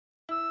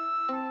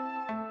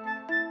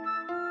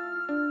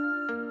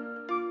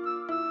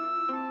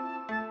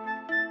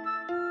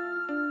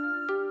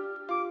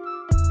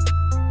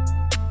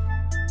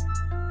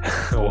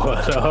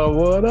What up?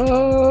 What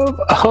up?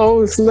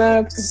 Oh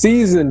snap!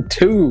 Season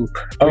 2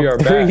 We are of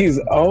back. Threes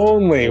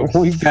Only.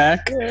 We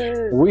back.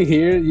 We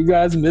here. You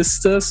guys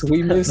missed us.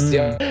 We missed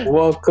you.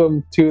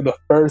 Welcome to the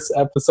first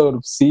episode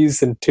of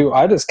season 2.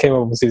 I just came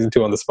up with season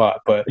 2 on the spot,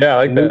 but Yeah, I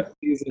like new that.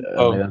 season Yeah,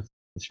 of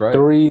that's right.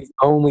 Threes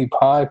Only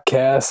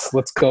podcast.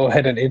 Let's go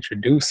ahead and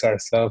introduce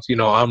ourselves. You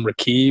know, I'm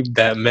Rakib.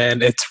 That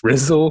man, it's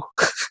Rizzle.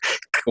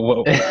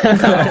 Kyle.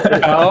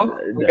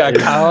 We got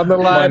Kyle on the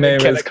line. My name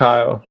Can is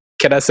Kyle.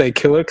 I say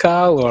Killer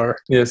Kyle or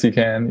Yes, you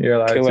can. You're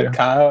allowed Killer to.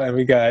 Kyle? And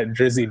we got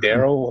Drizzy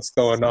Daryl. What's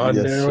going on,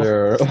 Yes, Daryl?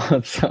 sir.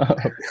 What's up?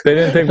 They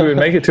didn't think we would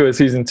make it to a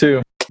season 2.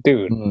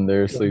 Dude,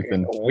 They're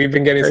sleeping. we've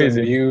been getting Crazy.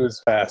 some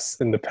views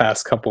in the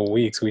past couple of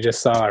weeks. We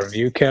just saw our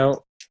view count.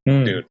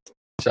 Dude,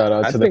 Shout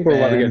out I to think the we're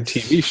about to get a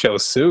fans. TV show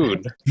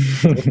soon.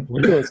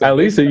 We're doing some At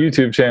least a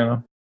YouTube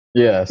channel.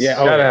 Yes.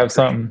 Yeah, Gotta have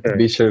something. Sure.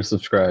 Be sure to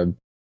subscribe.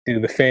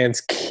 Dude, the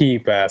fans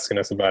keep asking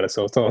us about it,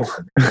 so it's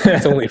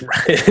only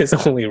right. It's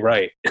only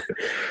right.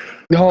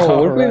 Oh, what if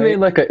we Alright. made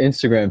like an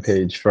Instagram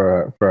page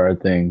for our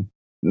thing?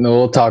 No,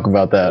 we'll talk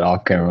about that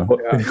off camera.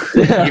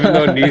 Even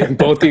though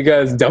both of you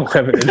guys don't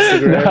have an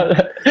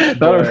Instagram.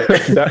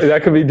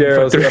 That could be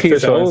Daryl's For Threes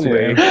official Only.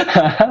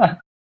 Instagram.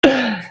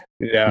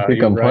 Yeah, I think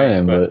you're I'm right,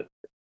 playing, but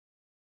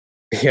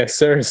yes,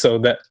 sir. So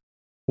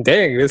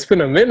dang, it's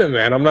been a minute,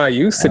 man. I'm not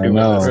used to I doing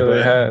know. this. It really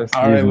but- has.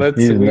 All right,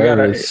 he's we gotta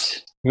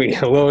nervous. we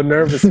a little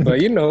nervous, but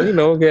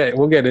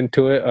we'll get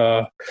into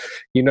it.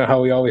 You know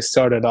how we always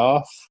start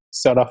off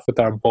with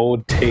our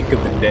bold take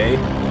of the day.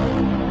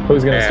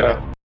 Who's gonna And,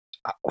 start?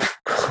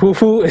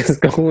 Who is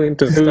going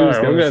to Who's start?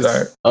 We're gonna gonna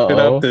start? start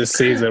Uh-oh. up this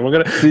season. We're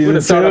gonna Season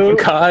start off two? with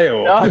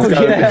Kyle. Oh, It's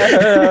gotta be-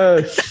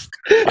 yes.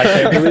 I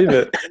can't believe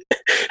it.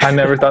 I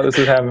never thought this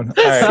would happen.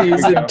 All right,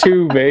 Season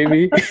 2,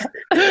 baby.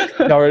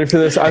 y'all ready for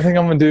this? I think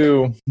I'm gonna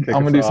do Kick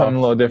something us a off.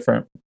 little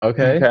different.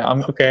 Okay.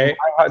 Okay.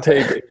 My hot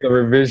take is a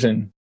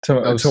revision to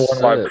one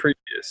of my shit.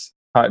 previous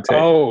hot takes.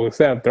 Oh, is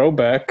that a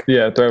throwback?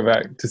 Yeah,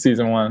 throwback to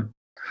season 1.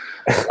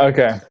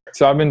 Okay,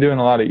 so I've been doing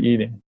a lot of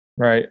eating,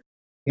 right?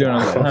 Doing a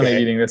ton of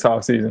Okay. eating this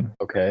off season,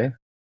 Okay.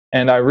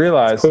 and I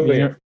realized,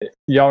 Cool.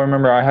 y'all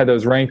remember I had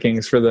those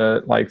rankings for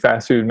the like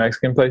fast food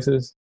Mexican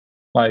places,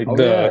 like Oh,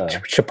 The yeah.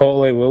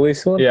 Chipotle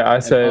Willie's one? yeah. I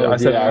said, Oh, I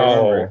said, yeah, I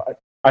remember.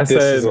 I This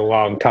is said, a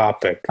long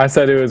topic. I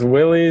said it was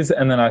Willie's,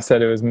 and then I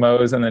said it was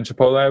Moe's, and then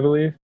Chipotle, I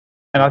believe.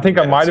 And I think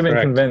I That's might have been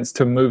correct. convinced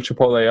to move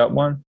Chipotle up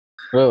one,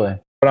 Really?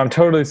 but I'm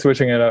totally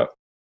switching it up.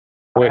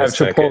 Wait I a have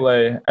second.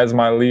 Chipotle as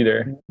my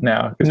leader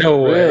now. 'cause No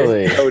way.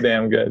 Really? it's so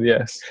damn good.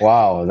 Yes,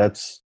 Wow.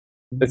 That's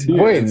it's huge.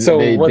 Wait, so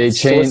They what's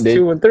changed- they-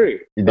 2 and 3?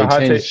 they hot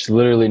changed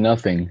literally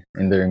nothing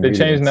in their They ingredients.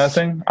 changed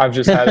nothing. I've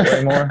just had it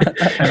way more,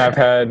 and I've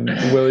had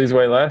Willie's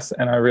way less.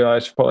 And I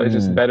realized Chipotle is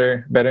just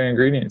better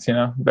ingredients.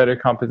 Better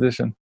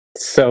composition.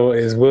 So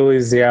is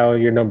Willie's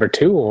your number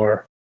 2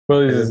 or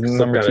Willie's Is is it some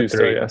number kind 2 of still.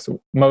 3? Yes,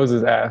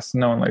 Moe's ass.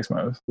 No one likes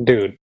Moe's.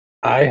 dude?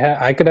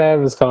 I could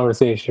have this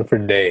conversation for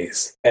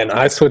days, and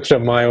I switched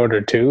up my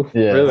order too.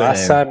 Yeah. Really?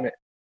 Last same. time,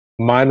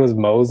 mine was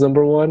Moe's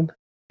number 1,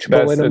 Chipotle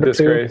That's a number 2.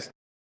 disgrace.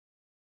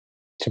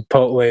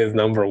 Chipotle is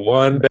number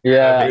 1.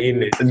 Yeah. I've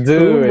eaten it too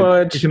Dude. We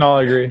much. can all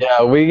agree.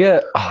 Yeah, we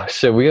get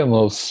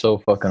Moe's so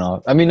fucking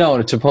often. I mean, no,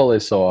 Chipotle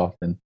so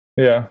often.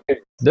 Yeah,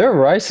 Their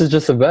rice is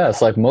just the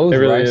best. Like Moe's It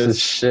really rice is. is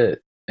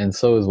shit, and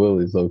so is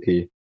Willie's low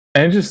key.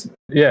 and just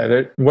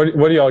What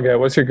do y'all get?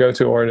 What's your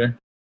go-to order?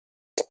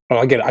 Oh,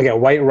 I get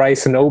white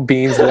rice, no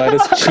beans,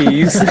 lettuce,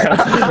 cheese.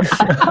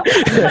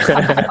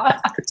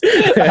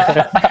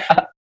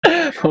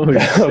 Holy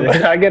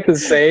shit. I get the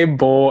same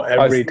bowl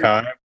every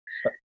time.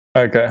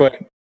 Okay. But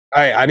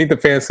I need the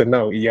fans to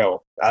know,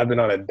 yo, I've been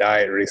on a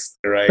diet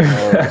recently, right?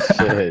 Oh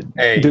shit.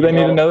 Hey, Do they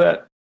need to know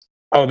that?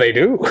 Oh, they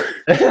do.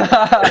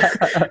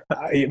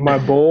 My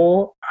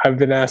bowl, I've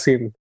been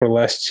asking for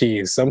less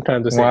cheese.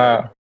 Sometimes it's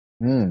Wow.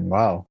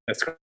 Wow.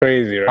 that's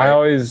crazy, right?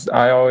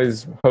 I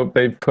always hope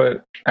they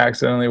put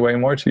accidentally way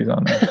more cheese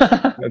on there.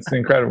 That's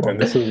incredible. And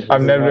this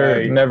I've is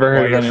never why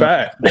heard you're of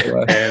fat.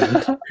 anyone.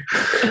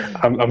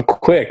 And I'm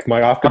quick.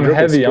 My off the I'm drip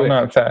is heavy. I'm quick.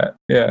 not fat.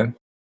 Yeah,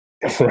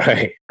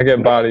 Right. I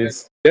get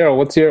bodies. Daryl,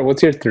 what's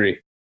your 3?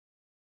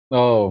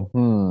 Oh,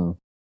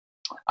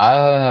 I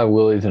haven't had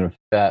Willie's in a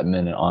fat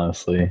minute,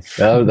 honestly.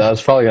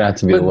 That's probably gonna have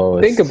to be the But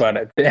lowest. think about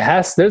it.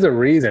 There's a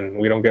reason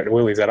we don't get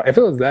Willie's at all. If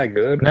it was that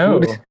good,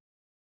 No,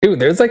 dude,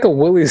 there's like a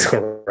Willie's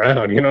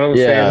around. You know what I'm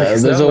saying? Yeah, Like,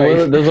 it's there's not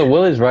like- there's a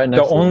Willie's right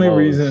next the to only Moe's.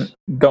 reason.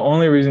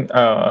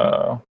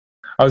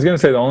 I was gonna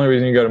say the only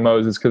reason you go to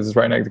Moe's is because it's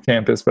right next to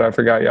campus, but I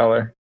forgot y'all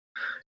are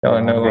no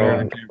longer on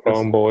grown, campus.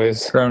 grown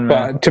boys. Grown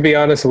men. But to be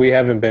honest, I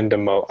haven't been to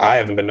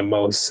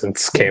Moe's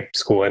since camp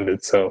school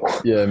ended. So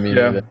Yeah, me Yeah,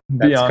 neither. be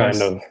that's honest.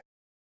 kind of.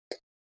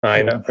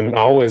 I'm Yeah.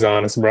 always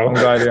honest, bro. I'm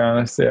glad you're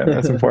honest. Yeah,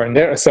 that's important.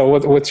 Yeah, so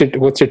what's your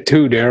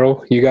 2,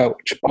 Daryl? You got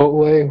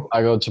Chipotle?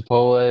 I go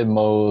Chipotle,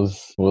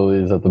 Moe's,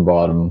 Willie's at the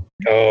bottom.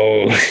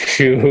 Oh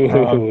shoot!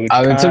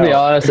 I mean, to be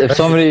Kyle. honest, if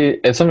somebody's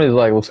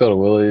like, let's go to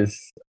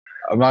Willie's,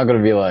 I'm not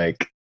gonna be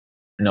like,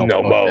 No,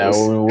 No, fuck that.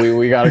 Moe's.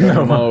 We gotta go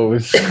to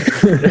Moe's.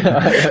 It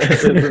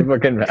doesn't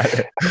fucking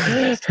matter.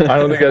 I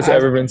don't think that's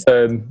ever been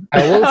said.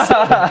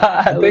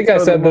 I think I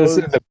said this.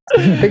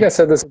 I think I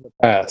said this in the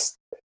past.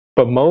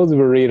 But Moe's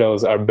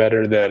burritos are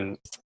better than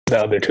the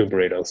other two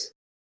burritos.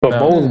 But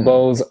No.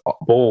 Moe's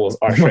bowls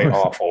are straight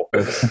awful.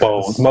 Moe's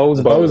Bows.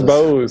 Moe's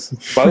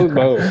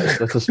bowls.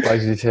 That's a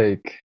spicy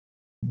take.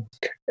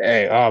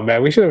 Hey, oh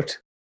man, we should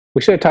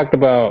have talked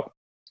about.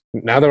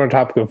 Now that we're on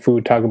topic of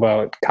food, talk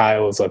about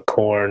Kyle's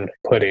corn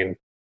pudding.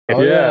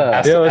 Oh, Yeah, yeah.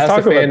 Ask- yeah. Let's ask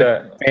talk the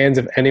about that. Fans,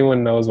 if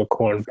anyone knows what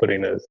corn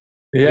pudding is,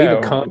 leave Yeah,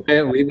 a comment.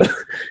 Leave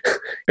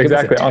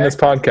exactly. On this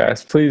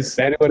podcast. podcast, please. If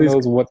anyone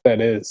knows what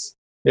that is.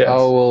 Yes. I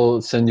will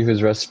send you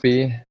his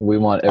recipe. We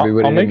want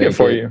everybody I'll to make it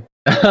for you.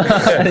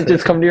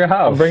 Just come to your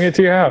I'll house. bring it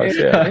to your house.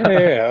 Yeah.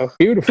 Yeah.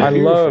 Beautiful.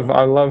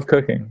 I love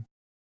cooking.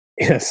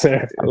 Yes,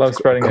 sir. I love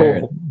spreading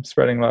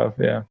love.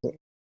 Yeah.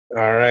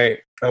 All right.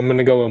 I'm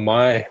gonna go with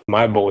my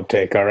bold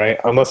take. All right.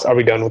 Are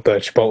we done with the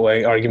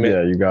Chipotle argument?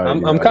 Yeah, you got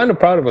it. I'm kind of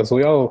proud of us.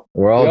 We're all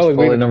Chipotle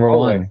agree number Chipotle.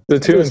 one. The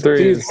 2 and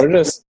 3.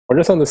 We're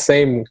just on the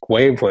same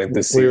wavelength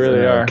this We season.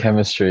 really are.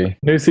 Chemistry.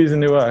 New season,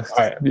 new us. All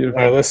right. Beautiful.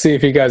 All right. Let's see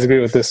if you guys agree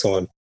with this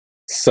one.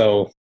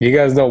 So you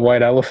guys know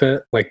White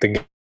Elephant, like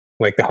the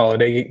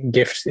holiday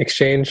gift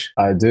exchange.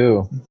 I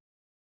do.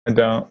 I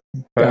don't.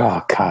 But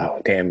Oh,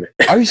 Kyle, damn it!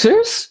 Are you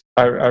serious?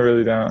 I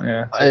really don't.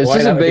 Yeah. It's White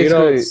just a Elephant, you know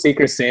basically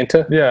Secret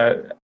Santa. Yeah.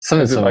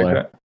 something Is it like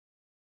similar.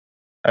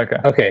 that? Okay.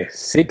 Okay, You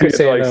Secret get to,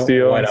 Santa, like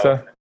steal White and stuff.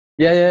 Elephant.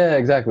 Yeah,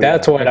 exactly.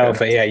 That's yeah. White Okay.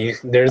 Elephant. Yeah,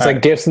 there's Alright.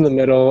 like gifts in the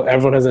middle.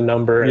 Everyone has a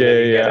number. and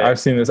then you get it. I've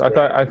seen this.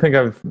 I think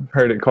I've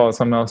heard it called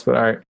something else, but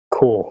all right.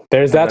 Cool.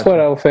 That's Gotcha. White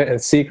Elephant,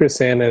 and Secret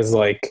Santa is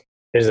like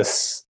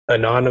there's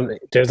anonymous.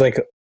 There's like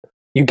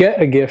you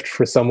get a gift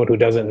for someone who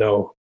doesn't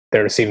know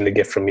they're receiving the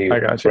gift from you. I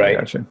got you. Right. I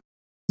got you.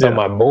 So Yeah.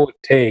 my bold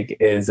take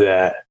is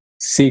that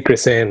Secret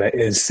Santa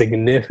is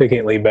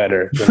significantly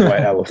better than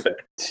White Elephant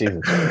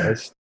Jesus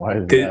Christ. Why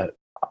is Did- that?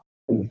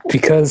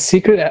 because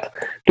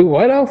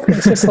White Elephant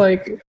is just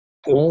like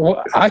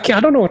I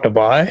don't know what to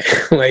buy.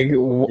 Like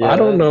I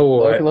don't know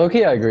what.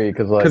 Low-key, I agree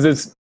because like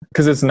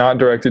Because it's not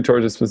directed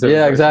towards a specific.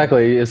 yeah, person.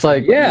 exactly. It's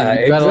like Yeah,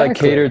 you gotta like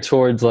exactly. cater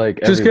towards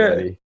like Just get-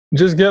 everybody.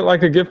 Just get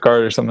like a gift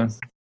card or something.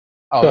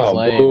 Oh, Oh,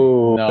 lame.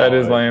 boo. No. That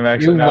is lame,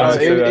 actually. You Now must-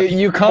 that I say that. If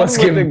you come Let's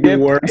with give a the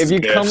gift, worst if you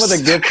come with a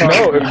gifts. gift card,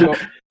 No, you if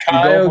go-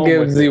 Kyle home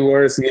gives with the it.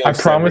 worst gifts. I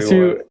promise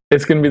everyone. you,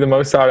 it's going to be the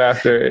most sought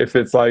after if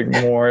it's like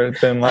more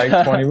than like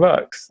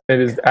 $20. It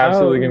is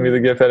absolutely going to be the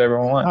gift that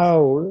everyone wants.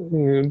 Oh,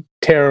 you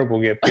terrible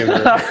gift giver.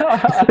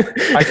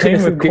 I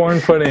came with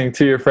corn pudding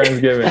to your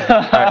Friendsgiving.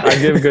 I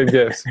give good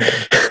gifts.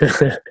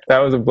 That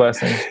was a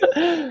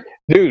blessing.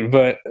 Dude,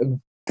 but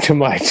to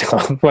my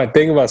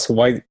thing about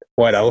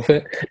white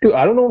elephant, dude,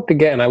 I don't know what to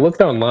get, and I looked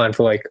online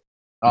for like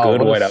good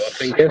what a white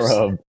elephant gifts,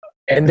 scrub.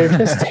 and they're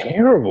just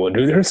terrible,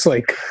 dude. There's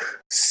like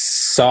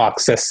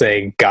socks that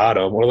say "got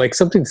 'em" or like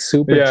something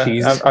super Yeah,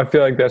 cheesy. I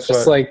feel like that's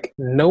Just what. like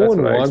no that's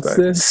one what I wants expect.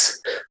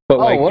 this, but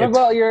Oh, like what it's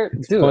about your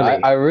dude?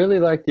 funny. I really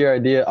liked your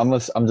idea. I'm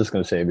just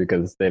gonna say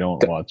because they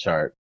don't watch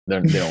our they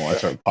don't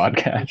watch our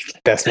podcast.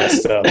 that's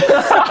messed up.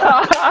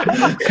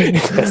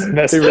 That's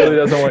messed He really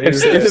up. doesn't want you to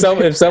say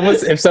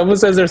If someone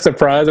says they're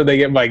surprised when they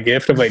get my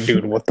gift, I'm like,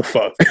 dude, what the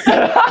fuck?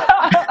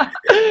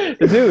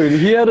 Dude,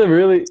 he had a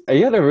really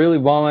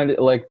bomb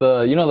idea, like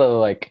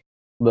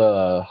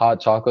the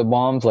hot chocolate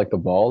bombs, like the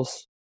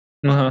balls,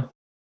 Uh-huh.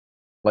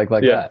 like Yeah.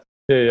 that.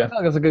 Yeah, I yeah. feel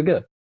like that's a good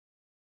gift.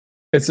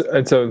 It's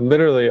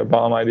literally a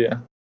bomb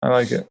idea. I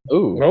like it.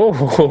 Ooh,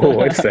 Oh,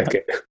 wait a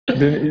second. Yeah,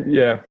 Dude, you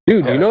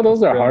Yeah, know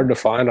those are really. hard to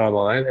find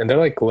online, and they're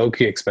like low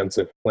key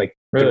expensive. Like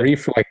Really? 3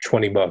 for like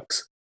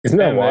 $20. Isn't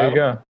that yeah, there wild? you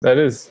go. That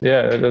is,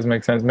 yeah, that does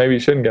make sense. Maybe you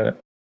shouldn't get it.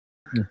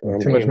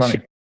 Too much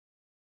money.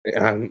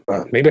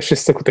 Maybe I should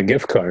stick with the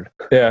gift card.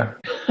 Yeah,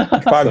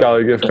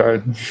 $5 gift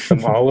card.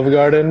 Some Olive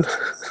Garden,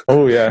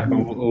 Oh yeah.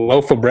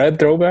 loaf of bread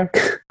throwback.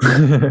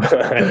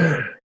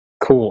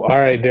 Cool. All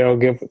right,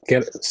 Daryl,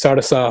 start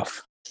us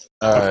off.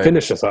 All right.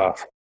 Finish us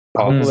off.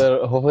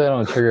 Hopefully I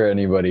don't trigger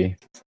anybody,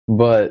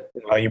 but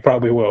You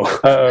probably will.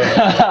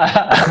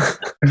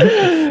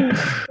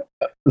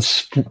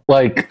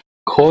 like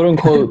quote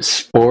unquote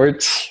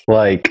sports,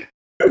 like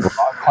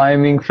rock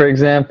climbing, for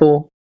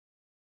example.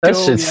 That's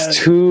Oh, just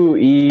yeah. too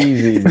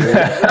easy. Dude.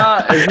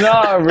 It's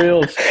not a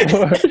real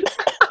sport,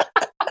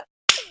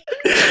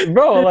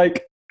 bro.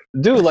 Like,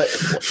 dude, like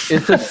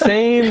it's the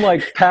same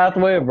like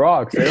pathway of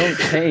rocks. They don't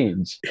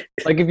change.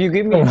 Like if you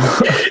give me,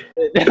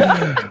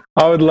 I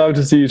would love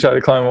to see you try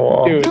to climb a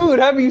wall. Dude. dude,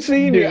 have you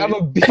seen me? Dude. I'm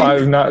a big.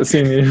 I've not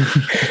seen you.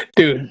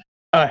 Dude,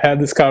 I had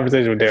this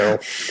conversation with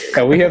Daryl,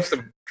 and we have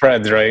some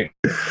friends, right?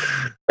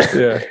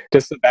 Yeah.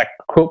 Just to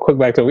quick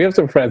back to it. We have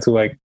some friends who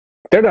like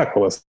they're not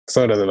close,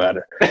 so it doesn't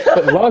matter.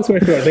 But long story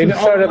short, they just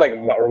started like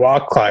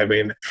rock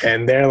climbing,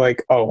 and they're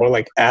like, "Oh, we're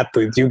like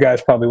athletes. You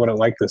guys probably wouldn't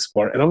like this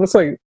sport." And I'm just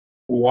like,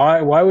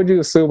 "Why? Why would you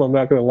assume I'm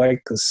not going to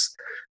like this?"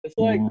 It's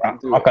like, rock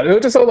climbing? It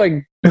was just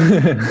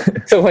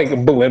so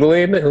like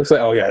belittling. It was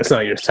like, "Oh yeah, it's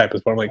not your type of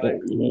sport." I'm like,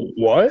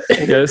 "What?"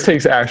 Yeah, this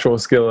takes actual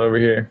skill over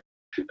here.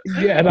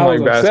 Yeah, and I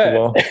was Like upset.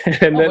 basketball.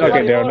 And then Oh,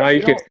 okay, you Daryl, know now what? you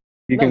You can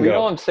You No, can you know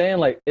go. what I'm saying?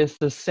 Like it's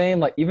the same.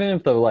 Like even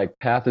if the like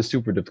path is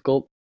super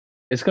difficult,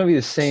 it's gonna be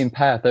the same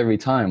path every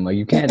time. Like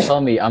you can't tell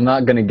me I'm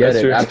not gonna get That's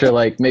it true. after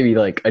like maybe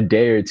like a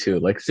day or two.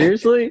 Like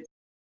seriously?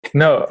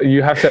 No,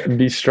 you have to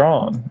be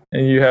strong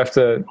and you have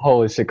to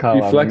Holy shit, Kyle!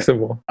 be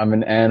flexible. I'm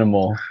an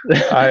animal.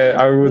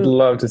 I would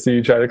love to see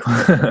you try to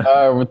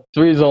climb. With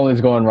threes only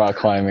is going rock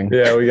climbing.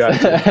 Yeah, we got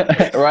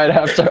you. Right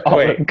after all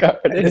Wait, the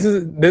covered. This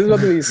is about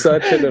to be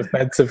such an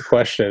offensive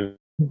question.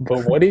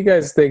 But what do you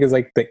guys think is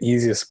like the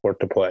easiest sport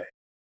to play?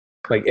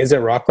 Like, is it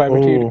rock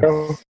climbing to you, Ooh.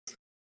 Joe?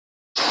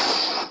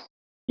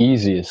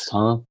 Easiest,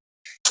 huh?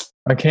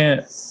 I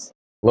can't.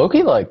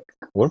 Loki, like,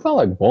 what about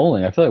like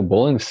bowling? I feel like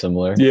bowling's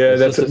similar. Yeah,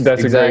 It's just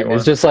that's a great one.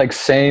 It's just like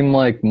same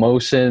like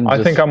motion. I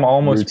just think I'm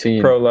almost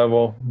routine. pro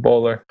level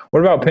bowler. What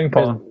about ping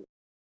pong?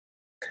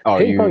 Oh,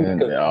 Ping you, pong, you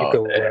could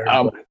learn,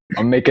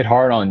 I'll make it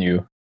hard on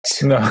you.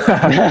 No,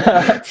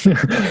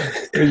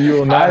 you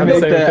will not have the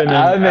same opinion.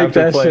 I make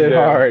after that playing shit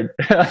there. hard.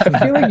 I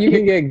feel like you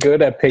can get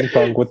good at ping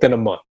pong within a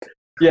month.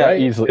 Yeah,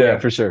 right? easily. Yeah. Yeah,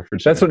 for sure. For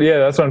sure. That's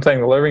what I'm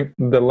saying.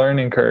 The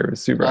learning curve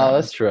is super. Oh, high.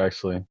 that's true.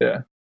 Actually,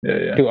 yeah.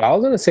 Dude, I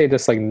was gonna say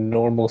just like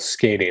normal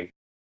skating.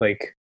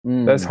 Like,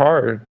 That's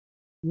hard.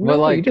 But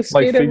like- you just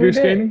Like skate every figure day.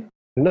 skating.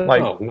 No,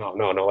 like-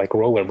 no, like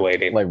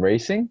rollerblading. like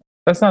racing.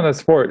 That's not a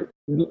sport.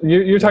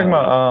 You're talking No.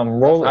 about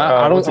roller.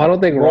 I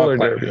don't think roller roller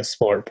climbing derby. is a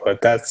sport, but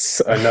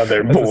that's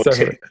another That's a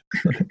bullshit.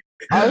 separate-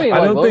 I mean, I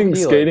like, don't think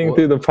low-key, skating like,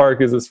 through the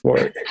park is a sport.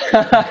 Is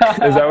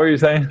that what you're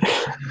saying?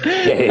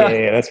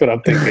 Yeah, that's what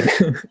I'm thinking.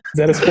 Is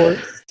that a sport?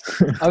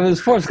 I mean,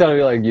 sport's gotta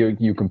be like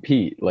you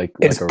compete like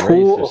It's a race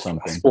pool or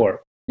something.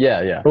 sport.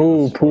 Yeah.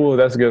 Oh, pool.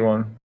 That's a good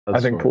one. I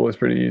That's think sport. pool is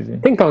pretty easy.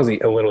 Ping pong's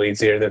a little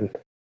easier than,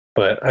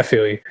 but I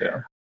feel you.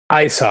 Yeah.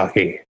 Ice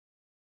hockey,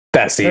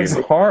 that's That's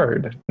easy.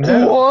 hard.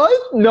 No.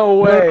 What? No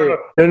way.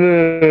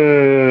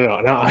 No.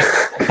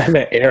 I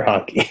meant air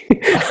hockey.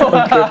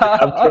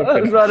 I'm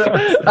tripping.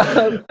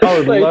 I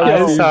would love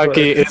to Ice see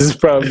hockey is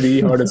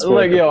probably the hardest sport.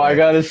 Like, yo, I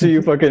gotta see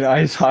you fucking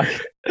ice hockey.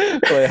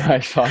 Play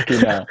ice hockey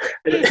now.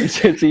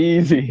 It's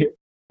easy.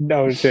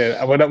 No shit.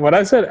 When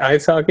I said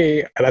ice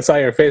hockey and I saw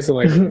your face, I'm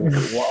like,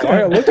 why are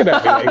you looking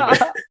at me like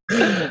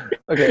that?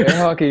 Okay, air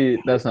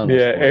hockey. That's not. a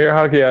Yeah, sport. air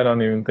hockey. I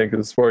don't even think is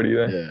a sport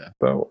either. Yeah.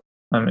 But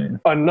I mean,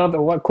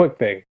 Another one quick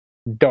thing.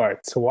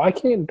 Darts. Why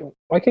can't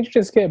you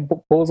just get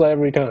bullseye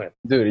every time?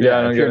 Dude. Yeah, I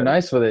Yeah, don't if you're get it.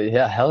 nice with it,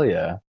 yeah, hell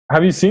yeah.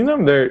 have you seen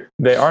them?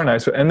 They are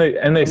nice, and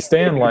they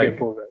stand like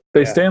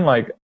they stand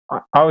like.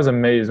 I was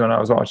amazed when I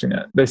was watching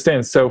that. They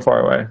stand so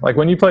far away. Like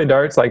when you play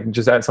darts, like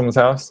just at someone's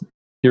house,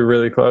 you're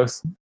really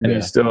close, and Yeah.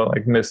 you still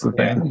like miss the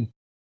thing.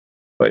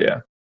 But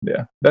yeah,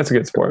 that's a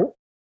good sport.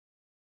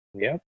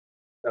 Yep.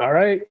 All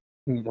right.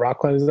 Rock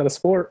climbing is not a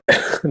sport.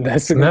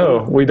 That's a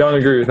No, we don't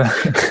agree with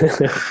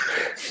that.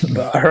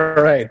 But,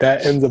 all right.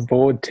 That ends the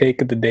bold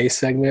take of the day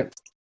segment.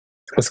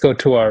 Let's go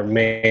to our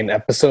main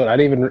episode. I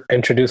didn't even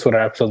introduce what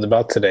our episode's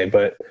about today,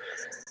 but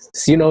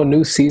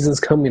new season's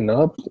coming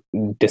up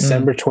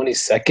December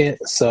 22nd.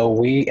 So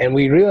we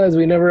realized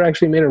we never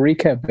actually made a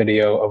recap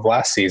video of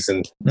last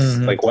season,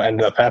 Mhm. like what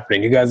ended up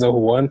happening. You guys know who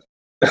won?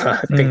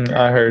 I think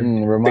I heard.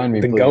 Remind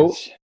me, the please.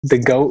 GOAT? the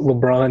GOAT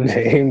LeBron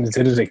James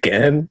did it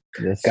again.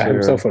 Yes, Got sir.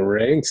 himself a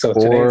ring. So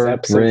today's 4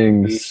 episode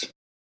rings.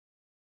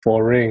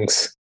 4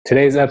 rings.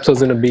 Today's episode is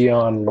going to be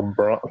on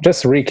LeBron.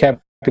 Just recapping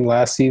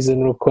last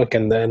season real quick,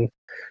 and then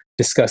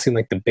discussing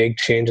like the big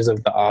changes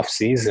of the off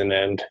season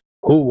and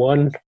who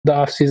won the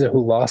off season,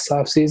 who lost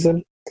off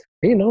season.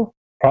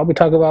 Probably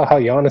talk about how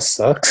Giannis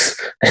sucks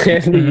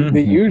and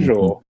the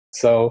usual.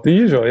 So The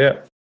usual, yeah.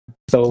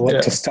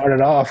 to start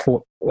it off,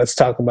 let's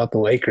talk about the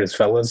Lakers,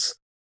 fellas.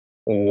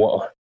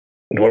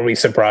 Were we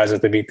surprised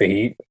that they beat the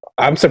Heat?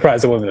 I'm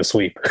surprised it wasn't a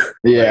sweep.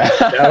 Yeah,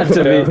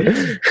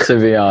 to to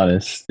be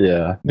honest,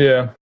 yeah.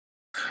 Yeah.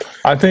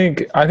 I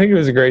think it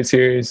was a great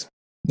series.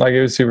 Like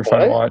it was super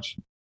fun to What? watch.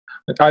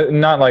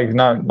 Not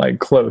like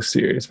close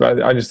series,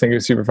 but I just think it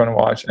was super fun to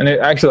watch. And it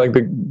actually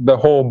like the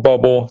whole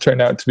bubble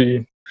turned out to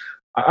be.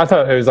 I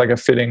thought it was like a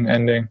fitting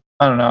ending.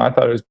 I don't know. I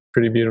thought it was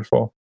pretty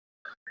beautiful.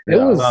 It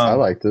was. I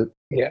liked it.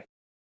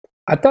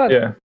 I thought.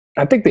 Yeah.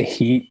 I think the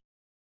Heat.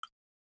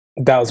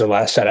 That was their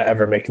last shot at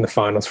ever making the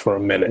finals for a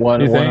minute. One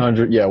You think?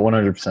 100. Yeah,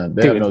 100%.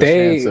 They had Dude, no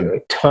they chance of.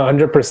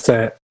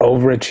 100%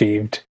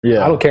 overachieved.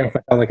 Yeah, I don't care if I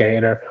sound like a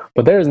hater,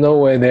 but there's no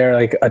way they're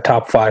like a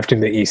top 5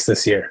 team in the East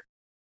this year.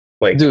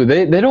 Like, dude,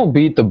 they don't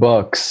beat the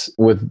Bucks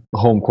with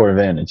home court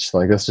advantage.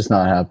 Like that's just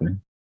not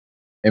happening,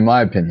 in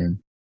my opinion.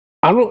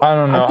 I don't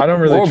know. I don't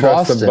really Or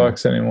trust the Boston.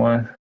 Bucks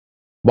anymore.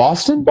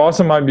 Boston?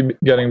 Boston might be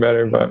getting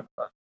better, but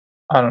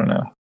I don't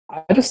know.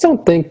 I just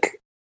don't think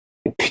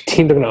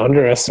teams are going to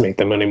underestimate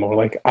them anymore.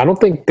 Like, I don't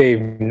think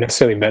they've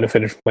necessarily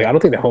benefited. Like, I don't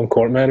think the home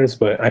court matters,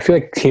 but I feel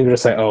like teams are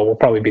just like, oh, we'll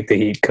probably beat the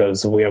Heat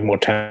because we have more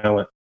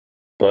talent. I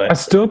But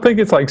still think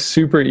it's like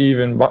super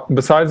even.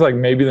 Besides, like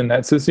maybe the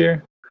Nets this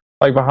year.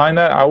 Like behind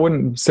that, I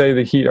wouldn't say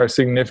the Heat are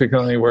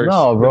significantly worse.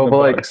 No, bro, than the but,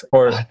 like, Bucks.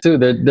 Or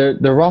Dude,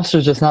 their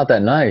roster's just not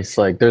that nice.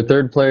 Like their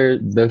third player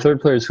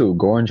is who?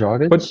 Goran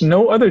Dragic? but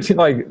no other team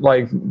like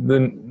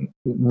the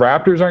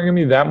Raptors aren't gonna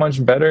be that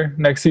much better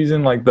next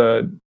season. Like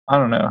the I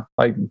don't know.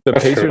 Like the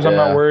That's true, Pacers, I'm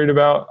yeah. not worried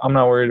about. I'm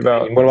not worried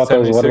about. What about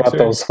those? What about 76ers.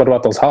 those? What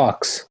about those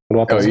Hawks? What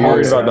about Oh, those you're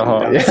Hawks? worried about the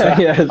Hawks. Yeah,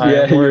 yes, I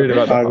am yeah. worried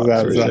about the Hawks Hawks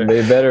for outside. sure.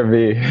 They better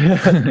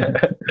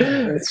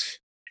be.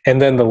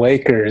 And then the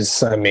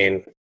Lakers. I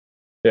mean,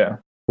 Yeah.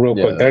 real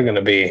quick, Yeah. they're going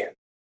to be.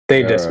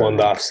 They just won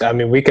the off. I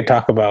mean, we could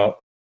talk about.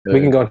 We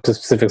can go into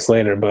specifics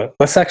later, but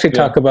let's actually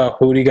talk about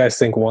who do you guys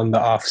think won the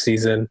off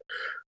season.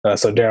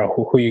 So Daryl,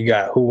 who you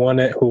got? Who won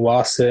it? Who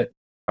lost it?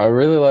 I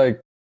really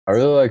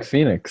like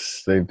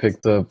Phoenix. They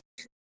picked up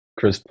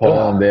Chris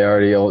Paul, and they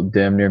already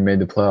damn near made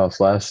the playoffs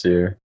last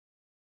year.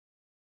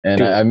 And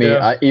Dude, I mean,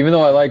 yeah. even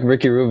though I like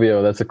Ricky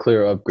Rubio, that's a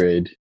clear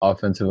upgrade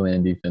offensively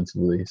and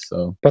defensively.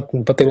 So But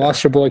they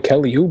lost your boy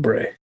Kelly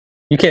Oubre.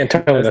 You can't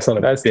tell me that's not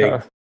a That's big.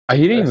 tough.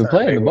 he didn't That's even not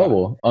play a in the big one.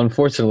 bubble.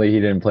 Unfortunately, he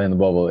didn't play in the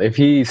bubble. If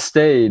he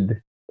stayed,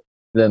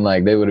 then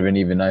like they would have been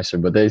even nicer.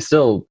 But they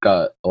still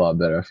got a lot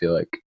better. I feel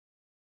like.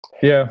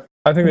 Yeah.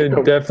 I think they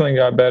definitely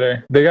got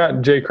better. They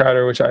got Jay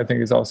Crowder, which I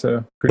think is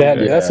also pretty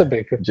good. That's a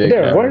big. Jay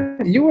Darren,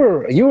 Crowder.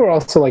 you were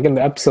also like in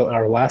the episode,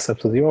 our last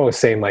episode. You were always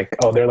saying like,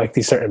 oh, they're like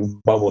these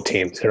certain bubble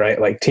teams, right?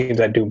 Like teams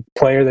that do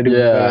players that do.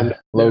 Yeah,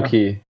 low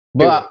key.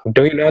 But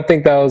do you not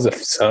think that was the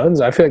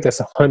Suns? I feel like that's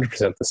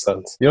 100% the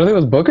Suns. you don't think it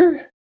was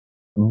Booker?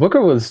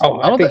 Booker was. Oh,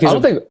 I don't think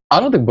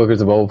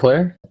Booker's a bubble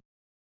player.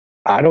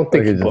 I don't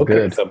think Like, he's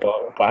Booker's good.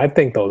 above, but I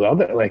think those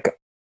other like.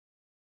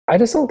 I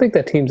just don't think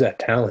that team's that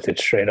talented.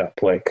 Straight up,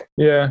 like.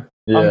 Yeah.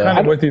 Yeah, I'm kind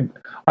of with you.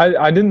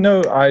 I didn't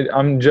know.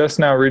 I'm just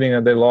now reading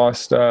that they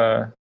lost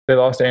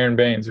Aaron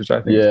Baines, which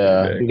I think is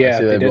yeah, pretty big. Yeah, I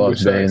see they they did, lost which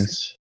sucks.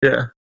 Baines.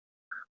 Yeah.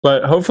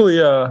 But hopefully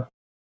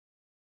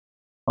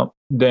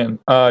DeAndre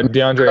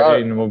Crowd-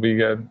 Ayton will be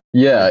good.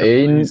 Yeah,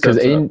 Aiden, He because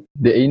steps up.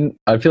 Aiden,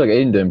 I feel like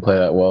Aiden didn't play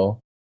that well.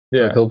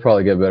 Like, Yeah. he'll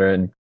probably get better.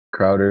 And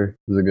Crowder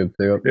is a good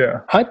pickup.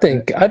 Yeah. I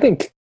think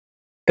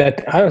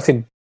that I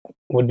honestly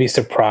would be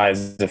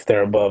surprised if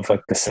they're above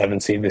like the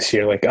 7th seed this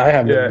year. Like I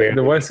have them Yeah. barely.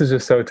 The West is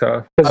just so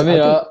tough. I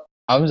mean, think-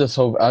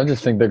 I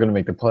just think they're gonna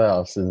make the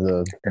playoffs is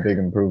a big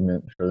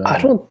improvement for them. I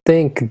don't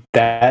think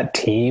that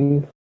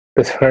team,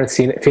 the current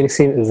Phoenix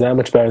team, is that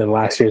much better than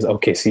last year's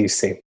OKC's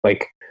team.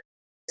 Like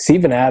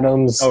Steven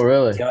Adams, Oh,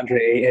 really? DeAndre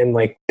Ayton,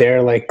 like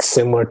they're like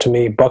similar to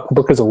me.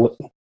 Booker's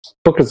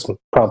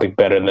probably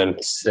better than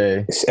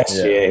Say,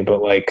 SGA,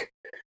 but like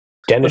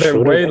But Dennis they're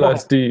Schroeder, way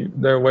less deep.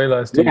 They're way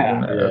less deep Yeah.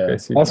 than that Yeah.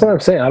 OKC. That's what I'm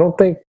saying. I don't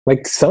think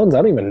like Suns. I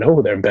don't even know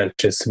who their bench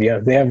is. To be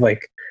honest, they have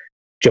like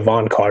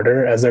Javon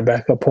Carter as their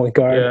backup point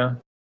guard. Yeah.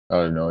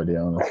 I have no idea,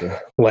 honestly.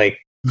 Like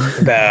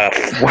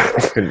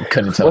the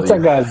Couldn't tell what's you.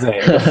 that guy's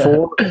name?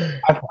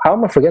 How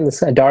am I forgetting this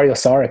guy? Dario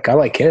Saric. I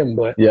like him,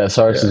 but Yeah,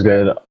 Sarge is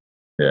good.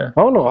 Yeah.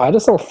 I don't know. I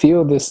just don't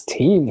feel this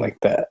team like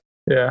that.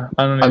 Yeah.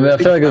 I don't I know. mean, I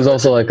feel like there's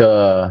also like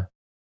a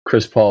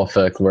Chris Paul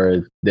effect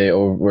where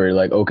where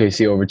like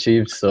OKC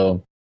overachieved,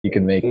 so he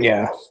can make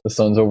Yeah, the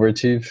Suns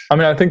overachieve. I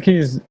mean,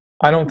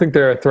 I don't think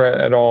they're a threat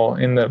at all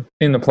in the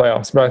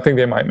playoffs, but I think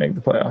they might make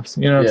the playoffs.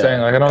 You know what Yeah. I'm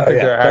saying? Like I don't Oh, think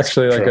yeah, they're that's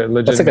actually like true. a That's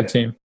like legitimate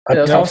team. a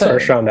Yeah, tough that's what I'm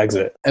first round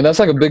exit. And that's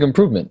like a big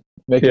improvement,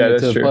 making Yeah, it to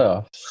that's the true.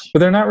 playoffs. But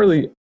they're not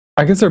really.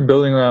 I guess they're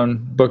building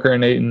around Booker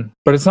and Ayton,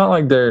 but it's not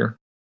like they're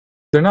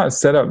not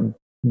set up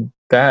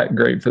that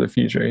great for the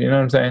future. You know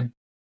what I'm saying?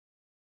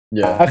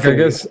 Yeah. I feel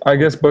I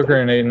guess Booker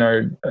and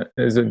Ayton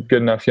is a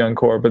good enough young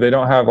core, but they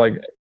don't have like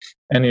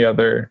any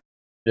other.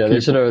 Yeah, they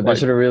should have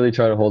like- really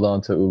tried to hold on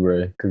to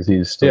Oubre because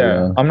he's still Yeah,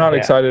 young. I'm not Yeah.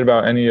 excited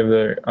about any of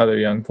the other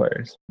young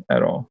players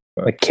at all.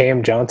 But like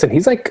Cam Johnson.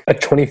 He's like a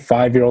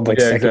 25-year-old like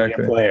Yeah, second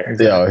exactly. year player.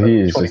 Yeah,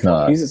 he's just 24.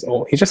 not. He's just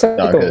old. He's just like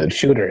not a good.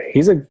 shooter.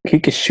 He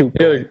can shoot.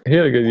 he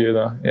had a good year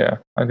though. Yeah,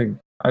 I think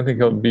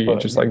he'll be But-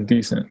 just like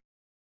decent.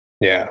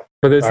 Yeah.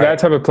 But it's All that right.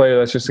 type of player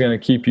that's just going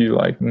to keep you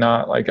like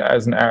not like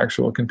as an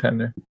actual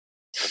contender.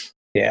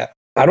 Yeah.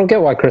 I don't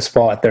get why Chris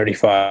Paul at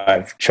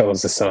 35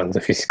 chose the Suns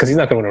because he's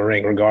not going to win a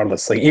ring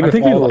regardless. Like even I if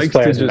think he all those likes to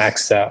players just-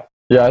 maxed out.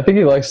 Yeah, I think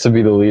he likes to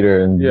be the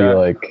leader and Yeah. be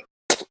like.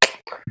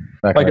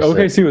 that Like kind of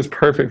shit. OKC was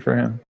perfect for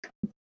him.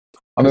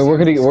 I mean, where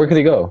could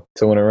he go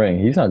to win a ring?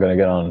 He's not going to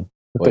get on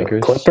The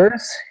Lakers.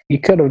 Clippers, he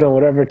could have done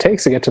whatever it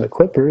takes to get to the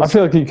Clippers. I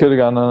feel like he could have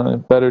gotten on a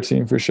better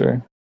team for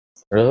sure.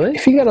 Really?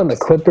 If he got on the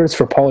Clippers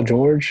for Paul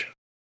George,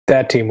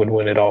 that team would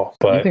win it all. You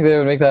But think they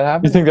would make that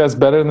happen? You think that's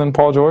better than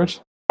Paul George?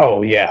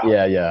 oh yeah.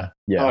 Yeah.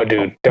 Oh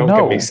dude, don't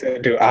No. get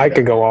me. Dude, I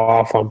could go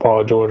off on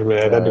Paul George,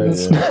 man. That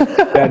dude's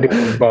that dude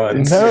was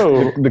buns.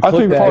 No, The I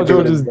think Clip- Paul that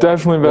George dude is is-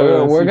 definitely better.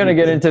 than We're gonna CP3.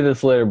 get into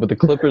this later, but the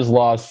Clippers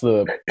lost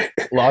the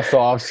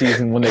off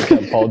season when they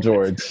kept Paul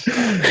George.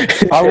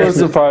 I was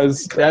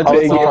surprised. That's I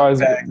was what-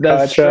 surprised. That That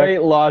contract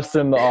straight lost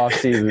in the off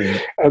season.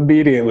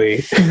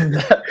 immediately.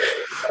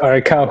 All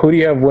right, Kyle, who do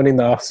you have winning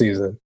the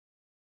offseason?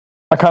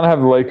 I kind of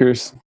have the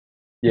Lakers.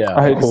 Yeah,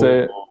 I hate to say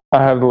it.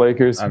 I have the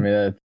Lakers. I mean,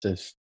 that's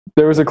just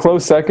There was a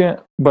close second,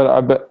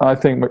 but I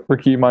think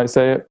Ricky might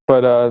say it.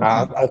 But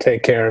I'll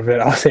take care of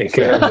it. I'll take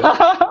care of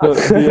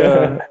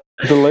it.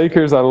 the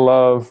Lakers, I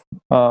love.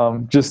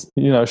 Just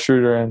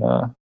Schroeder and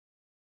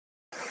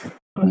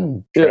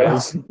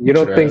Trez. You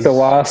don't think the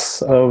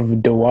loss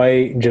of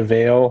Dwight,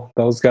 JaVale,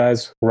 those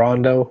guys,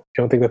 Rondo,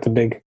 you don't think that's a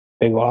big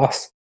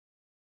loss?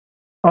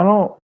 I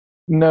don't.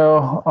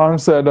 No,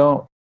 honestly, I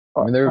don't.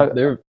 I mean, I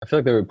feel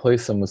like they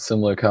replaced them with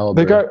similar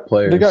caliber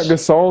players. They got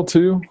Gasol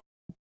too,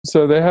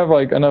 so they have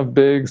like enough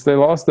bigs. They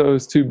lost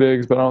those 2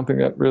 bigs, but I don't think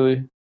that really.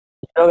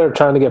 You know they're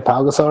trying to get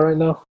Pau Gasol right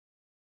now.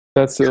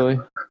 That's silly.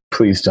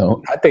 Please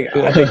don't. I think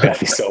that'd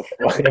be so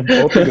fun if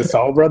both the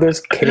Gasol brothers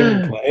came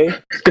and play.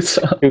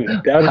 Dude,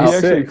 that'd Did be he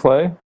actually sick.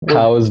 play?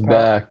 Pau is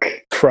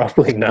back.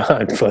 Probably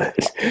not, but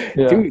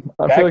Yeah, dude,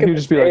 I back feel like in he'd the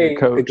just be like a day,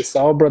 coach. The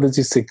Gasol brothers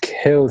used to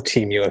kill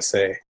Team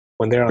USA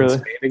when they're on Really?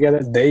 Spain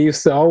together. They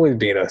used to always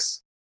beat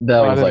us.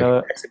 That I was didn't like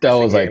know that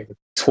was Exhibition like game.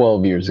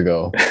 12 years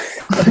ago.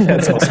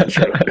 That's also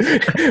true.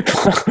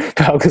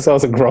 Pau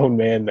Gasol's a grown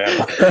man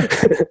now.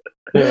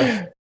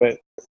 Yeah. But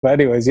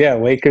anyways, yeah,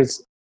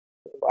 Lakers.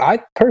 I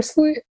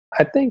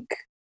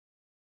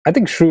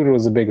think Schroeder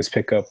was the biggest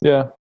pickup.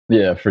 Yeah,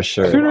 Yeah, for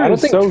sure. Schroeder I don't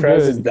is think so Trez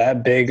good. is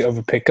that big of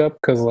a pickup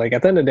because, like,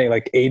 at the end of the day,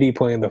 like 80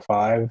 playing the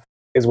 5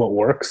 is what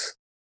works.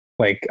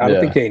 Like, I don't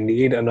Yeah. think they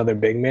need another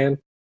big man.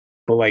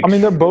 But like, I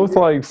mean, they're both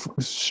like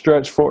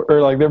stretch for,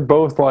 or like they're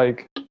both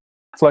like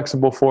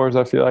flexible fours.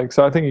 I feel like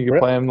so. I think you can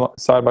play them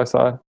side by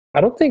side.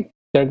 I don't think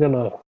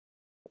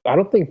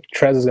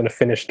Trez is gonna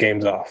finish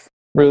games off.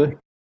 Really?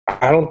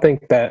 I don't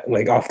think that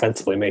like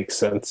offensively makes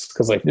sense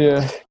because like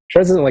Yeah,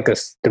 Trez isn't like a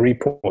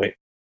 3-point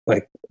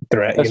like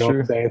threat. That's you know true.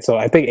 what I'm saying? So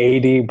I think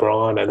AD,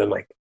 Braun, and then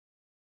like,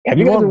 have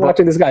you You guys want been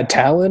watching this guy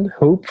Talon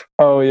hoop?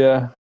 Oh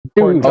yeah.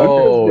 Dude,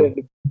 Oh. he's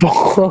been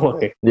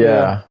balling.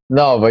 Yeah.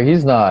 No, but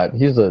he's not.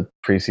 He's a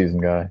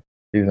preseason guy.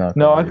 He's not.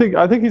 No, I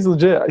think he's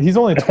legit. He's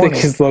only I think 20.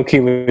 he's low key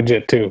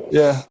legit too.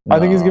 Yeah, I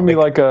think he's gonna be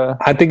like a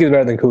I think he's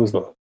better than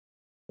Kuzma.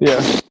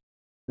 yeah.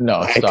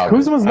 No, stop.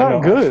 Kuzma's I know,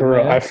 not good.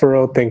 man. I for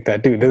real think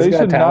that dude. This They guy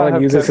should not Talon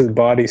have uses kept- his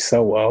body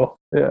so well,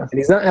 Yeah, and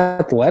he's not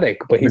athletic,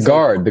 but The he's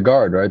guard,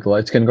 right? The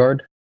light skin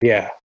guard.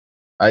 yeah.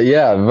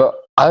 Yeah, but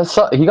I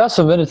saw he got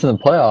some minutes in the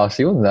playoffs.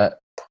 He wasn't that.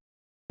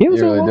 He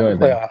was really really doing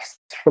doing anything. playoffs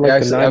for like Yeah, the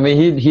actually, nine. I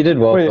mean, he did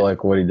well Wait. for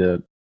like what he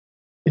did.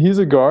 he's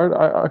a guard.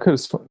 I could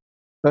have.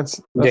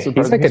 That's Yeah, he's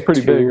surprising. like He's a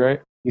pretty big, 2. right?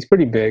 He's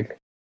pretty big.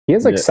 He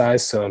has like Yeah.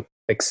 size to him,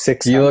 like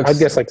 6. He looks- I'd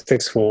guess like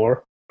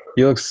 6'4".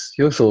 He looks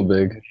a little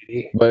big,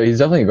 but he's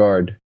definitely a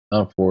guard,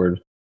 not a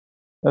forward.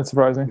 That's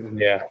surprising.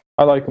 Yeah,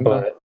 I like him.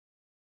 Though.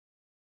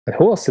 but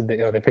who else did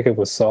they? Oh, they pick up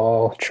with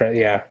Saul.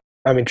 Yeah,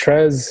 I mean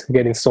Trez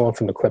getting stolen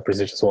from the Clippers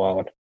is just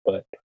wild.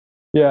 But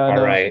Yeah. I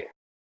know. all right,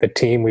 the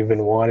team we've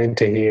been wanting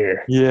to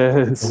hear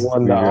Yes.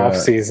 won the Yeah.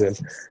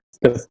 offseason.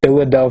 The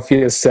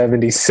Philadelphia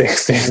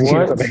 76ers. You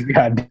know, What? they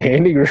got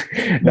Danny. You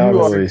No, are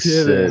Holy kidding.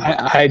 shit!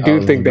 I That do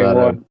was think they better.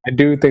 won. I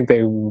do think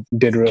they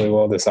did really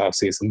well this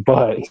offseason.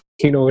 But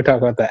you know, we're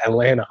talking about the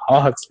Atlanta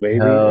Hawks, baby.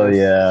 Hell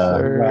yeah!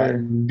 Sure.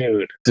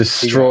 Dude.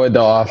 Destroyed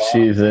the off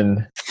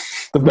season.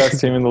 The best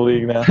team in the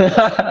league now.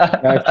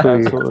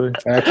 Actually, Absolutely.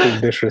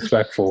 actually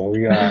disrespectful.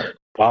 We got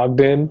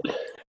Bogdan.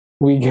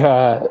 We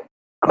got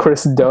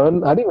Chris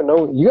Dunn. I didn't even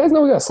know. You guys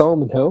know we got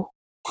Solomon Hill.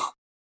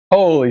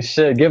 Holy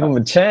shit! Give him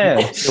a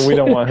chance. We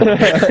don't want him.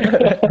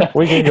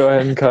 We can go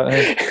ahead and cut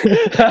him.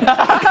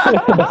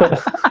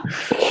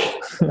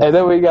 And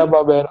then we got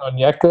my man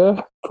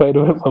Onyeka. Played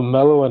with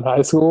LaMelo in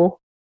high school.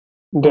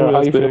 Daryl, how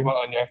that's you feel big.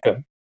 about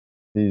Onyeka?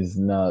 He's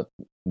not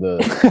the.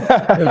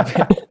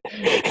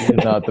 He's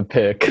not the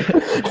pick.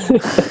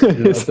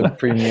 He's not the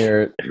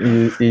premier.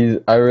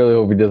 I really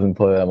hope he doesn't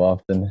play them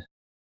often.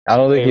 I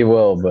don't think he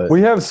will, but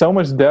We have so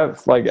much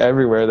depth like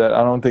everywhere that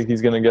I don't think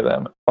he's going to get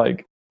them.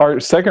 Like our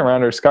second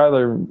rounder,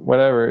 Skylar,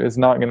 whatever, is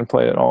not going to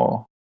play at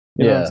all.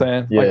 You know what I'm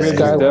saying? Yeah, Like we have yeah.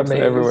 just Skylar depth Mays.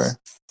 everywhere.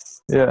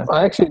 Yeah,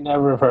 I actually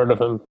never heard of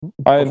him.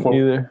 I didn't Before.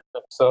 either.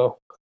 So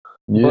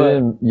you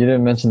But-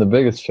 didn't mention the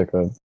biggest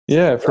pickup.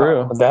 Yeah, for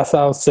real. that's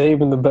how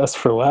saving the best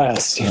for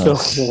last. You Oh, know,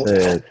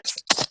 shit.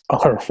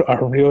 our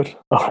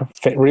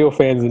real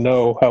fans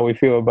know how we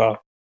feel about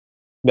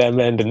that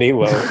man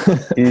Danilo.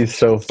 He's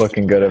so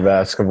fucking good at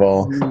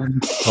basketball.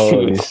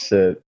 Holy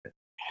shit!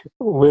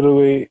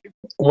 Literally,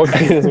 what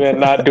can this man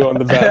not do on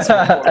the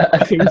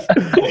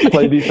basketball?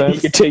 Play defense.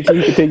 He could take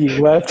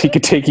you left. He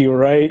could take you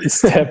right.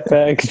 Step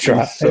back,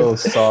 drive. He's so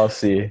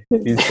saucy.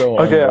 He's so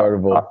Okay,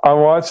 unguardable. I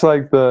watched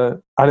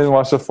I didn't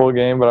watch the full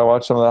game, but I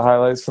watched some of the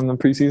highlights from the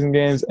preseason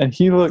games, and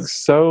he looks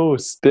so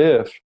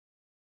stiff.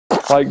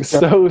 Like,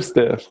 so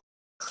stiff.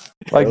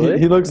 Like, Really?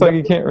 he looks like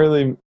he can't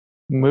really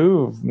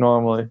move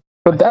normally.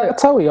 But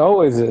that's how he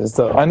always is,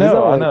 though. I He's know,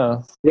 not I like-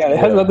 know. Yeah, it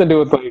has Yeah. nothing to do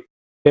with like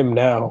him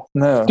now.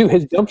 No. Dude,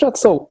 his jump shot's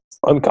so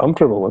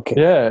uncomfortable looking.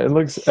 Yeah,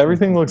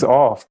 everything looks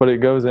off, but it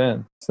goes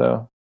in.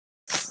 So,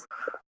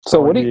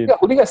 So what do you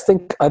Indeed. guys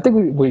think? I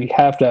think we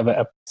have to have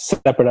a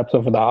separate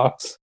episode for the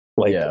Hawks,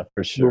 like Yeah,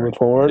 for sure. moving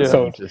forward. Yeah.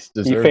 So Just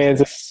you deserves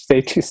fans, it.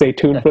 just stay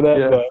tuned for that.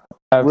 Yeah, But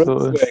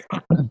absolutely. real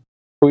quick,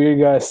 who are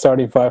you guys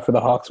starting 5 for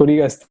the Hawks? What do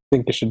you guys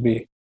think it should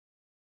be?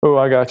 Oh,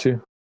 I got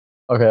you.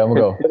 Okay, I'm gonna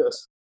go. Hit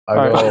us. I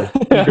All go. right.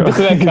 You go.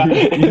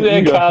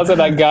 Then You go. Kyle said,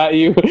 "I got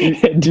you."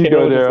 And You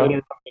go,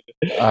 Daryl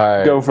Daryl. All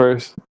right. Go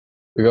first.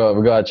 We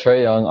got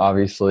Trae Young,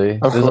 obviously.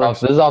 Of course.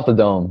 This is off the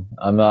dome.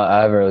 I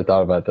haven't really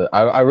thought about that.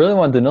 I really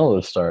want Danilo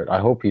to start. I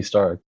hope he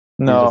starts.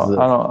 No, He just-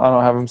 I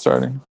don't have him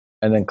starting.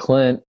 And then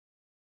Clint.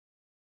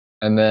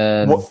 And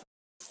then What?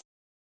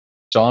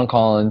 John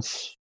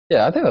Collins.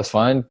 Yeah, I think that's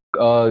fine.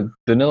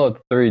 Danilo at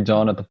the 3,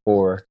 John at the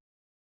 4,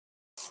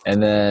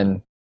 and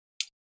then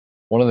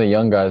one of the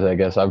young guys. I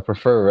guess I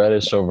prefer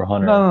Reddish over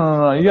Hunter.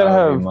 No. You That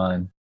gotta would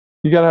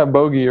be have mine.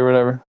 Bogey or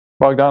whatever.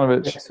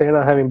 Bogdanovich. So you're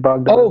not having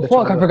Bogdanovich. Oh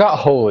fuck! I forgot.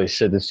 Holy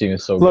shit! This team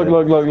is so Look.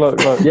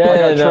 good. Yeah, I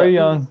got no. Trae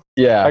Young.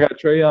 Yeah. I got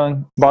Trae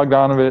Young,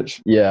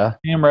 Bogdanovich, Yeah.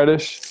 Cam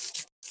Reddish,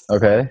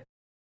 Okay.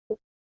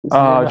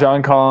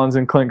 John Collins,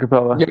 and Clint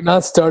Capella. You're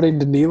not starting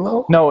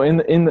Danilo? No,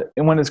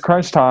 when it's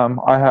crunch time,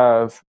 I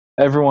have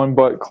everyone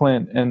but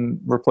Clint and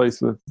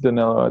replaced with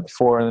Danilo at the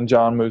 4, and then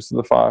John moves to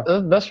the 5.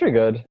 That's pretty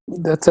good.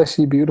 That's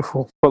actually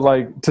beautiful. But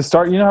like to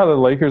start, you know how the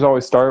Lakers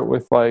always start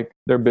with like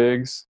their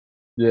bigs.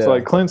 Yeah. So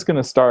like Clint's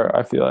gonna start,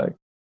 I feel like,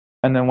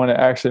 and then when it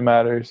actually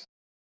matters,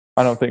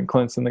 I don't think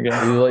Clint's in the game.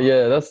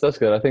 Yeah, that's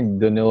good. I think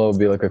Danilo will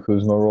be like a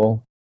Kuzma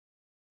role,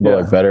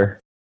 but like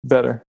better.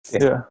 Better,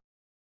 yeah.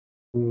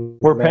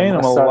 We're paying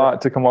him a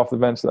lot to come off the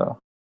bench, though.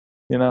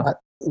 You know,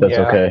 That's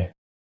okay.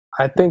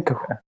 I think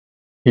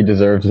He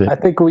deserves it. I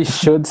think we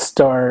should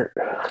start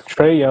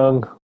Trae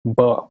Young,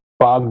 but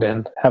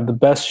Bogdan have the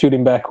best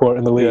shooting backcourt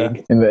in the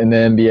league. In the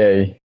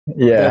NBA.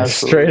 Yeah,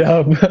 Absolutely. straight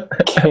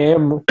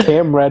up.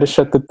 Cam Reddish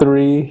at the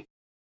 3,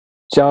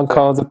 John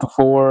Collins at the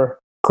 4,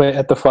 Clint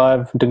at the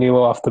 5,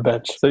 Danilo off the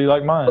bench. so you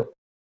like mine?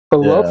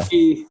 But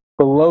Yeah.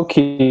 low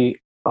key,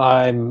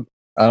 I'm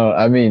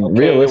I mean, okay with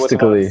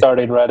realistically, not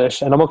starting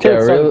Reddish, and I'm okay Yeah,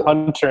 with starting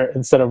Hunter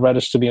instead of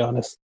Reddish. To be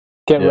honest,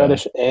 get Yeah.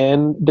 Reddish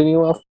and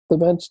Danilo off the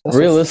bench.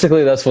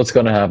 realistically, that's what's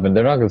going to happen.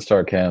 They're not going to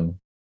start Cam,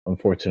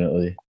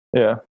 unfortunately.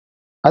 Yeah,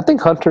 I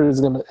think Hunter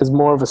is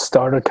more of a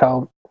starter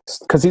count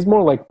because he's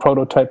more like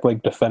prototype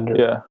like defender.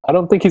 yeah, I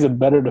don't think he's a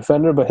better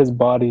defender, but his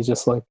body's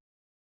just like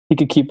he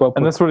could keep up.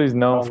 and with that's what he's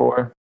known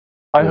for.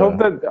 I hope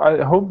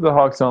the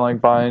Hawks don't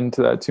like buy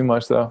into that too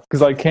much though, because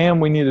like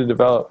Cam, we need to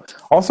develop.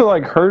 Also,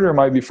 like Herter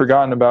might be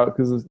forgotten about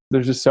because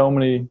there's just so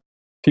many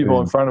people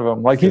in front of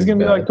him. Like he's He's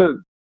gonna be like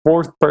the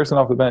 4th person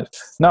off the bench.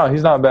 No,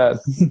 he's not bad.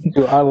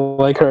 Dude, I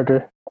like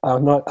Herter.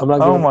 I'm not. Oh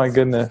gonna- my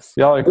goodness,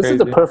 y'all are This crazy. is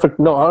the perfect.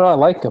 No, I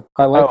like him.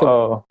 I like him.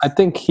 Oh, I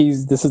think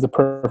this is the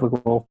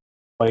perfect role.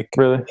 Like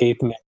really?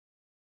 8th man.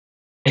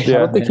 I Yeah.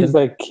 don't think he's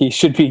like he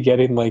should be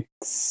getting like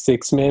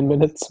 6-man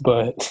minutes,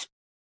 but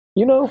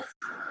you know,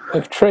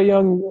 if Trae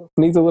Young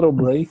needs a little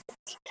break,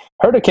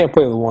 Herter can't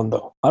play the 1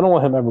 though. I don't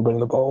want him ever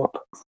bringing the ball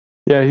up.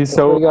 Yeah, he's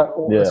So we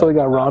so. got so we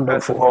got Rondo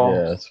That's for. all.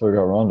 Yeah, that's where we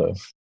got Rondo.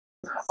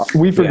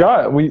 We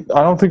forgot.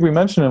 I don't think we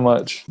mentioned him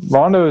much.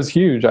 Rondo is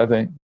huge. I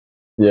think.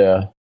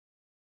 Yeah.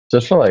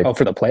 Just for like,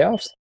 For the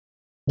playoffs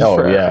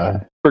oh,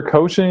 yeah. For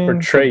coaching, for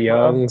Trae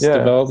Young's yeah,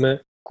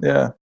 development.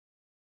 yeah.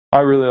 I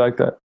really like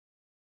that.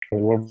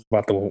 We're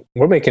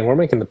making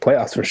the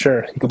playoffs for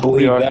sure. You can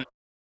believe are. that.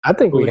 I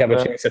think we Believe have a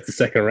that. chance at the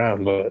second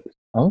round, but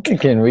I'm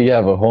thinking we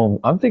have home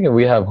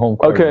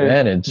court Okay,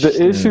 advantage. the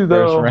in issue, first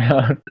though-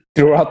 round.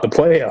 throughout the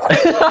playoffs.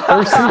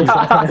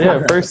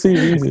 First seed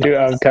easy. Dude,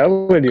 I'm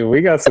telling you,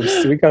 we got some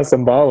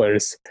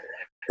ballers.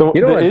 The,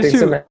 You know the what I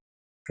issue? think?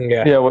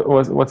 Yeah, Yeah.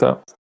 What's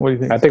up? What do you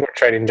think? I think we're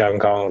trading John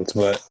Collins,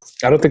 but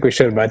I don't think we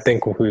should. But I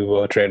think we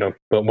will trade him.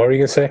 But what were you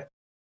gonna say?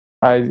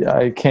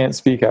 I can't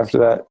speak after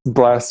that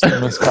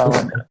blasphemous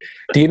comment.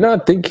 Do you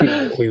not think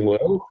we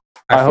will?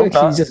 I feel hope like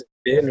not. he's just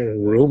been a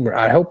rumor.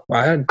 I hope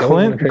I don't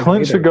wanna trade him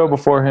Clint either. should go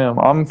before him.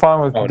 I'm fine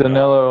with Oh, no.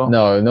 Danilo.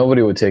 No,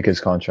 nobody would take his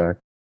contract.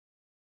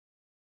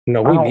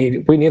 No,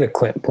 I we need a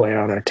Clint player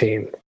on our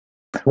team.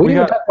 We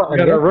didn't got, talk about we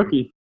got our Onyeka.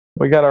 rookie.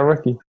 We got our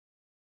rookie.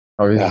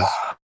 Oh, he's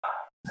Ah,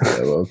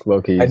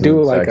 low-key. I he's do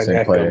the like exact same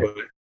Onyeka, player. but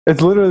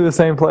It's literally the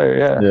same player.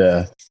 Yeah.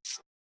 Yeah.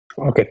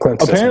 okay,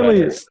 Clint's just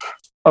Apparently,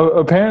 better.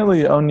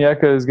 apparently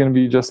Onyeka is going to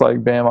be just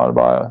like Bam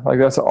Adebayo. Like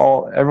that's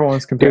all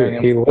everyone's comparing Dude,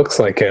 him. he looks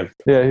like him.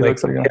 Yeah, he Like,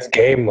 looks like him. his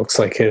game looks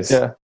like his.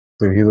 Yeah,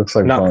 Dude, he looks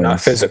like Not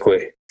Barnes.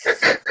 physically.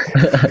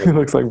 he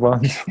looks like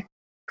Bunch.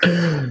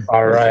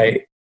 All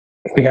right.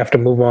 We have to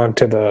move on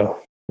to the.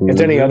 Is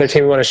there any other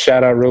team you want to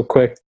shout out real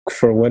quick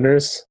for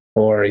winners?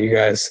 Or you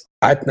guys?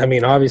 I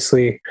mean,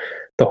 obviously,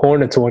 the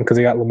Hornets won because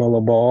they got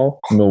LaMelo Ball.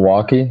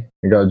 Milwaukee?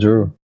 You got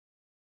Drew.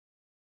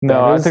 No,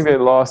 That I is- think they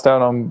lost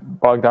out on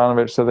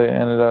Bogdanovich, so they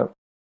ended up.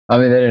 I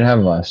mean, they didn't have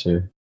him last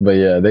year. But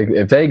yeah,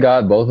 if they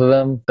got both of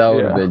them, that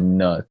would have Yeah. been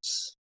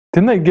nuts.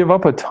 Didn't they give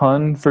up a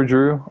ton for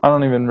Drew? I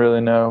don't even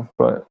really know,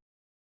 but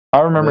I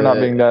remember not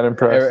being that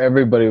impressed.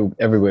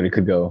 Everybody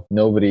could go.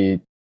 Nobody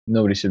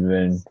should have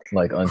been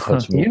like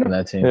untouchable You know- from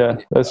that team. Yeah,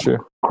 that's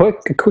true.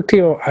 Quick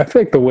team. I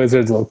feel like the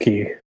Wizards low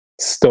key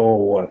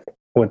stole one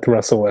with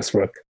Russell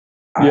Westbrook.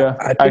 Yeah,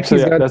 I think actually,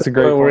 he's gotten that's to a the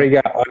great point where he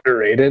point. got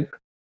underrated.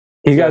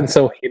 He's gotten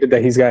so heated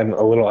that he's gotten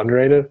a little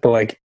underrated. But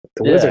like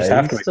the Yeah, Wizards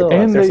have he's to make still- the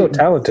playoffs. And They're so they-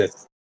 talented.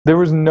 There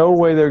was no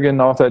way they were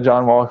getting off that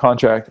John Wall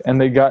contract,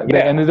 and they Yeah.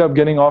 ended up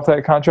getting off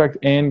that contract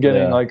and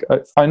getting Yeah.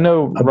 I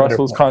know better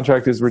Russell's player.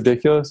 contract is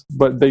ridiculous,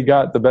 but they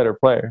got the better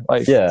player.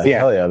 Like Yeah, Yeah.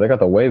 hell yeah. They got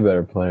the way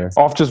better player.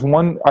 off just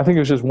one. I think it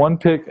was just one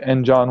pick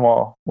and John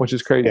Wall, which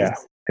is crazy. Yeah,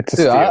 it's a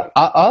Dude,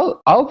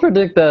 steal. I'll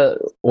predict that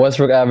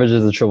Westbrook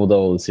averages a triple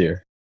double this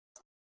year.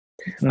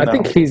 No. I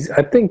think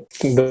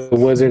the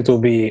Wizards will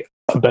be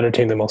a better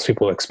team than most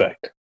people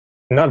expect.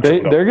 Not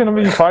They're going to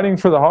be fighting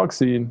for the Hawk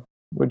seed,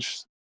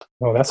 which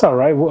Oh, that's all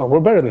right. We're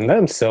better than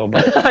them still,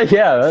 but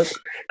yeah,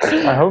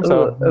 I hope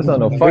so. that's not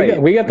no fight.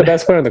 we got the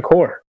best player in the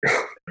court.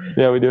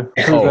 Yeah, we do.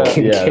 Who's Oh, that?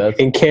 yeah, that's-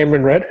 in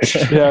Cameron Reddish.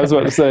 Yeah, I was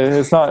about to say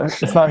it's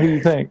not who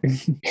you think.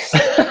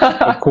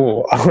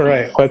 Cool. All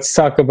right, let's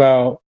talk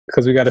about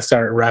because we got to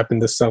start wrapping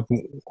this up.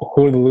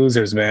 Who are the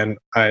losers, man?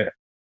 I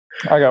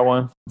got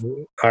one.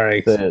 All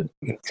right, Say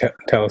it.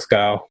 tell us,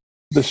 Kyle.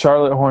 The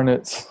Charlotte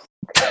Hornets.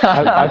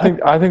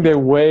 I think they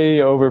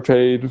way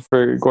overpaid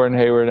for Gordon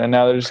Hayward, and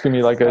now they're just gonna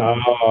be like a.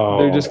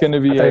 They're just gonna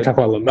be. I thought you were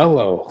talking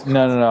about LaMelo.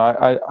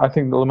 No. I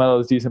think the LaMelo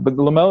is decent, but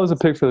LaMelo is a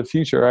pick for the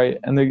future, right?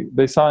 And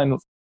they signed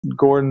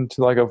Gordon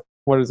to like a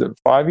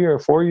 5-year or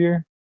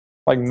 4-year,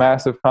 like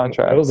massive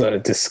contract. That was a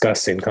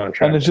disgusting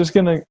contract.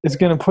 And it's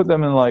gonna put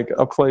them in like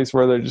a place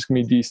where they're just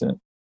gonna be decent.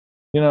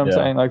 You know what I'm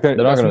saying? Like They're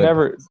not gonna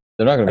never.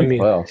 They're not gonna I make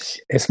mean, playoffs.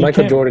 It's You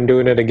Michael can't- Jordan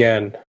doing it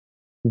again.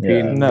 Yeah.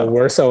 Being No. the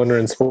worst owner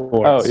in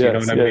sports. Oh yes, you know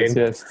what I mean?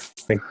 yes.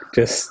 Like,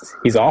 just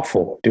he's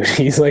awful, dude.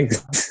 He's like,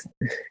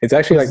 it's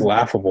actually like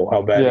laughable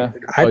how bad. Yeah.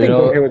 I Oh, you think know-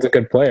 Gordon Hayward's a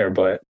good player,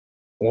 but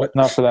what?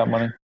 Not for that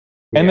money.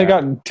 And they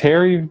Yeah. got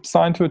Terry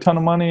signed to a ton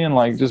of money and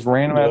like just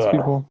random ass Ugh.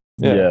 people.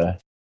 Yeah. Yeah.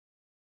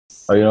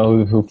 Oh, you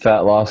know who fat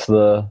lost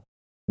the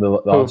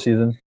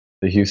offseason?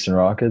 The Houston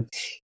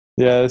Rockets.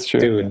 Yeah, that's true.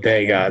 Dude,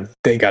 they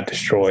got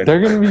destroyed.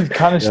 They're gonna be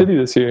kind of Yeah. shitty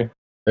this year.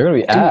 They're gonna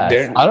be ass.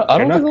 they're- I don't they're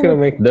think not they'll gonna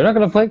make. make- They're not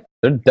gonna play.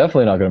 They're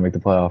definitely not gonna make the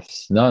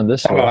playoffs. Not in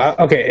this Oh, year.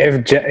 okay,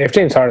 if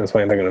James Harden's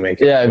playing, they're gonna make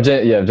it. Yeah, if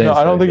James No,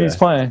 I don't think plays, he's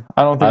playing.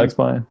 I don't think I- he's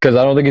playing. because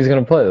I don't think he's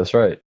gonna play. That's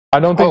right. I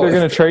don't think Oh, they're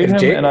gonna trade him.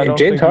 And I don't if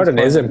James think Harden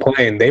he's isn't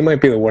playing, they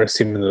might be the worst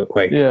team in the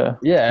Yeah,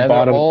 Yeah, and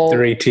bottom they're all,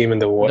 3 team in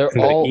the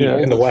They're all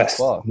in the old as West.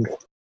 fuck.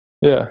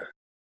 yeah.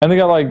 And they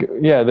got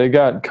they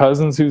got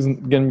Cousins who's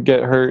gonna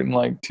get hurt in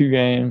like 2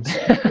 games.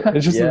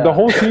 It's just Yeah. the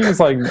whole team is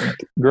like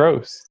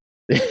gross.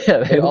 Yeah,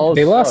 they all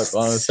They suck, lost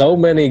honestly. so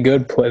many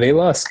good players. They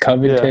lost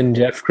Covington,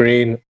 Jeff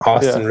Green,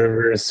 Austin Yeah.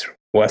 Rivers,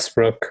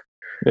 Westbrook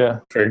Yeah.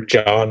 for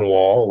John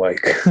Wall.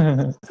 Like,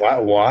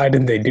 why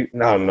did they do? I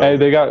don't know. Hey,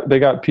 they got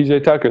PJ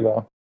Tucker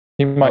though.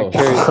 He might Oh.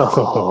 carry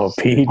Oh,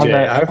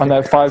 PJ. on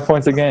that 5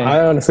 points a game. I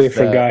honestly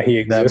forgot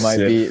he That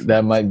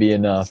existed. might be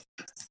enough.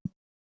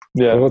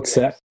 Yeah. What's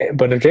that?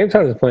 But if James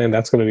Harden's playing,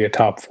 that's going to be a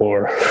top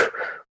 4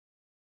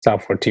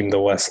 team in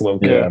the West. Low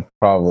key. Yeah,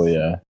 probably.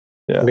 Yeah.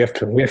 Yeah. We have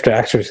to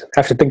actually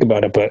think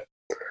about it. But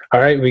all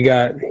right, we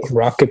got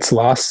Rockets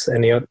loss.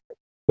 Any other?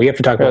 We have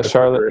to talk about the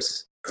Charlotte.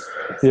 Clippers.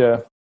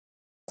 Yeah.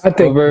 I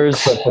think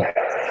Clippers.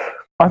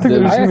 I think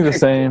they're just gonna be the actually-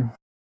 same.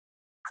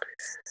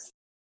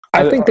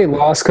 I think they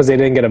lost because they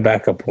didn't get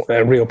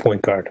a real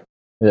point guard.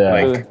 Yeah.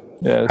 Like,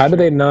 Yeah. how do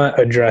they not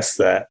address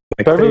that?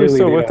 Like, Beverly's clearly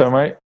still they with don't- them,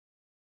 right?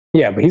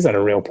 Yeah, but he's not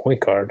a real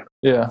point guard.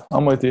 Yeah,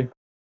 I'm with you.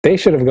 They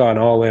should have gone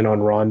all in on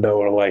Rondo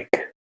or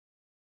like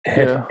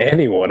Yeah.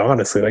 anyone.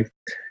 Honestly, like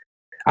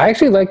I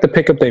actually like the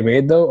pickup they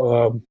made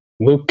though.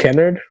 Luke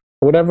Kennard,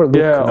 whatever. Luke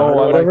Yeah. Kennard, Oh,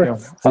 I whatever. like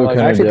him. I Luke like Kennard,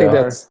 I actually think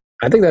yeah.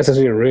 that's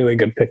actually a really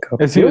good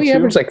pickup. Is he You know, a he two?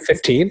 averaged like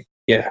 15.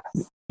 Yeah,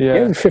 he Yeah.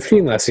 averaged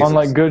 15 last season. On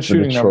like good For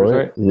shooting numbers,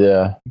 right?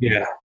 Yeah.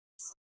 Yeah,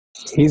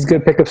 he's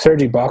good pickup.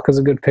 Serge Ibaka's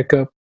a good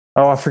pickup.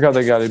 Oh, I forgot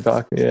they got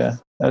Ibaka. Yeah,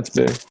 that's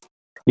big.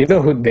 You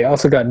know who? They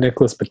also got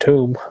Nicholas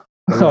Batum.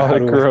 Oh,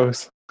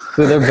 gross.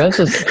 Dude, their bench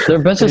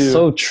is Ew.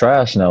 so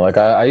trash now. Like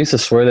I used to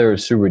swear they were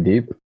super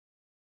deep,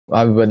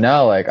 but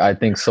now like I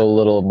think so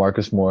little of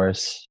Marcus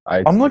Morris.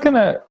 I'm looking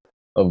at.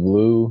 Of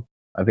Lou.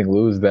 I think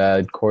Lou is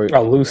bad. Corey,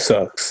 Oh, Lou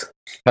sucks.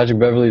 Patrick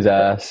Beverly's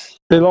ass.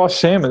 They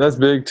lost Shamit. That's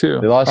big too.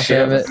 They lost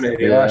I forgot. Shamit.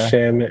 They lost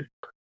Shamit.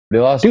 They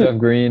lost Dude. Jeff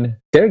Green.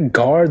 Their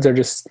guards are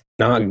just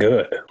not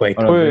good. Like,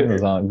 Oh, no,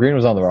 Wait. Green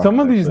was on the roster.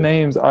 Some of these actually.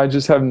 names I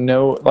just have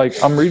no like.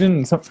 I'm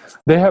reading some.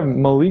 They have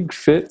Malik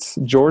Fitz,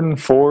 Jordan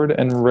Ford,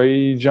 and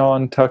Ray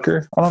John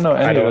Tucker. I don't know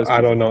any of those.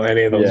 I don't know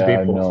any of those Yeah, I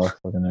people. know.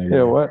 Fucking know you.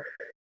 Yeah, what?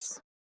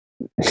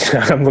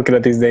 I'm looking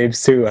at these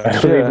names too. I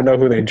don't Yeah. even know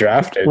who they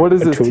drafted. What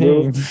is this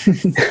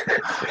Atulu? team?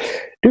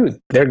 Dude,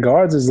 their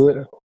guards is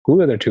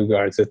who are their 2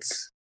 guards?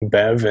 It's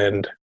Bev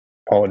and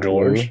Paul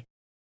George.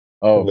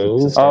 Oh,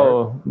 Lou? to start.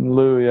 Oh,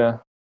 Lou. Yeah.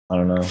 I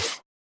don't know.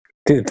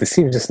 Dude, this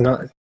team's just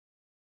not.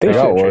 They They should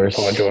got have traded worse.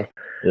 Paul George.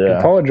 Yeah.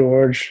 And Paul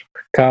George,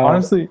 Kyle,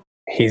 Honestly,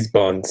 he's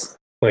buns.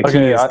 Like he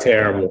Okay, is I-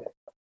 terrible.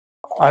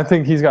 I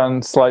think he's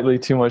gotten slightly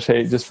too much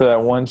hate just for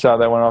that one shot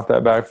that went off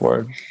that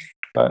backboard.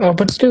 Oh,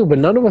 but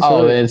none of us.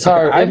 Oh, really- it's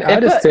hard. I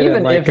If just that, didn't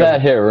even like if him.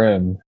 that hit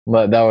rim,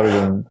 but that would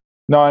have been.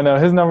 No, I know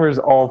his numbers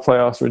all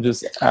playoffs were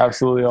just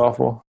absolutely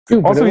awful.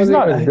 Dude, but Also, it he's wasn't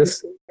not- even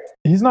this.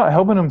 He's not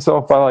helping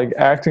himself by like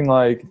acting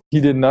like he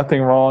did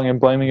nothing wrong and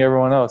blaming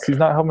everyone else. He's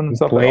not helping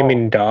himself.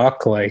 Blaming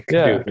Doc, like,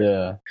 Yeah. dude,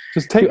 Yeah.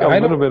 Just take Dude, a I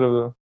little don't- bit of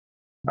the.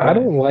 I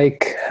don't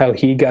like how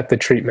he got the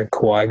treatment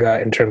Kawhi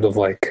got in terms of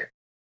like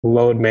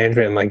load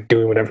management and like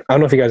doing whatever. I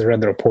don't know if you guys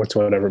read the reports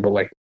or whatever, but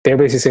like they're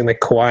basically saying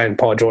like Kawhi and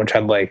Paul George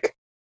had like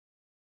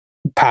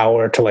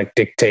power to like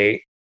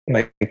dictate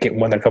like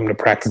when they're coming to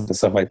practice and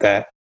stuff like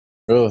that.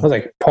 I Really? was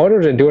like, Paul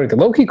George didn't do anything.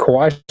 Low-key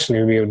Kawhi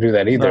shouldn't be able to do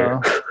that either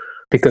No.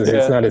 because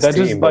it's not his that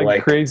team. just But like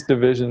like, creates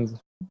divisions.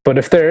 but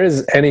if there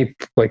is any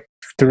like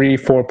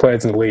 3-4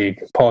 players in the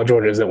league, Paul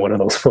George isn't one of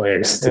those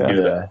players to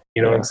do that.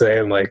 You know what I'm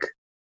saying? Like,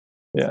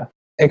 yeah.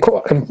 And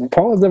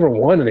Paul has never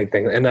won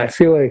anything, and I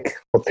feel like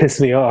what pissed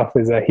me off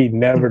is that he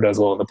never does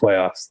well in the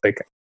playoffs.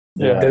 Like,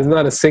 there's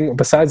not a single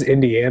besides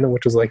Indiana,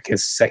 which was like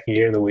his second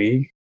year in the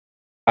league.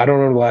 I don't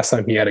remember the last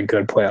time he had a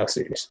good playoff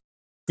series.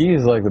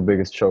 He's like the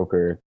biggest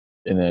choker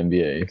in the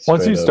NBA.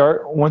 Once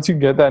you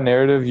get that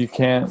narrative, you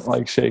can't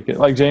like shake it.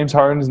 Like James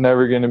Harden's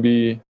never going to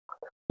be,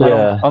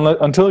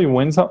 until he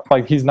wins.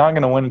 Like he's not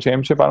going to win a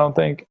championship, I don't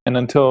think. And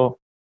until,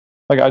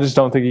 like, I just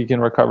don't think he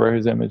can recover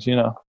his image. You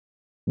know.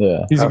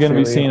 Yeah, he's going to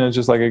be seen as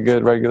just like a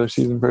good regular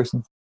season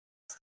person.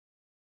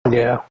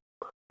 Yeah,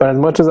 but as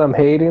much as I'm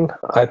hating,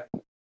 I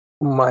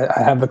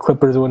have the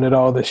Clippers win it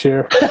all this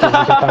year. We can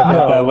talk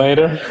about that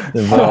later.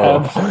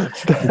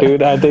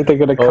 Dude, I think they're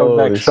going to come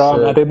back strong.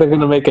 Shit. I think they're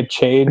going to make a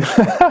change.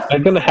 They're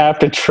going to have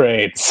to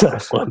trade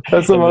someone.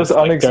 That's the most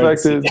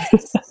unexpected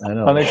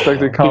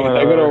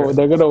comment.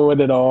 They're going to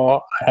win it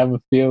all. I have a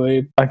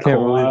feeling. I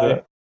can't believe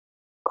it.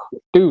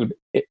 Dude,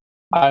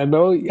 I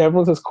know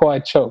everyone says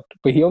Kawhi choked,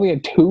 but he only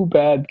had 2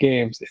 bad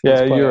games.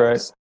 Yeah, you're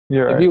right.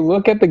 If you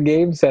look at the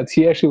game sets,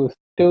 he actually was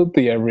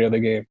filthy every other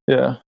game.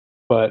 Yeah.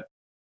 But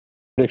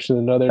prediction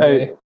another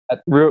day.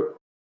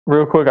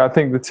 Real quick, I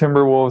think the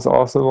Timberwolves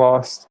also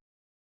lost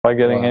by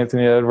getting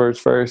Anthony Edwards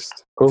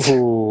first.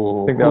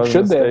 Ooh. I think that was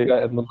should they have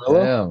gotten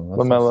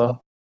LaMelo?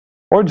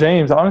 Or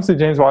James. Honestly,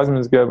 James Wiseman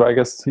is good, but I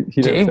guess he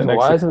didn't fit next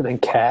Wiseman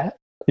and Cat?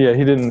 Yeah,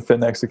 he didn't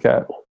fit next to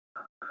Cat.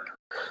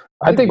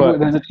 I think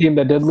there's a team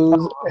that did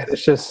lose, and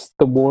it's just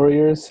the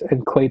Warriors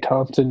and Klay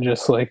Thompson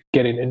just like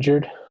getting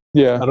injured.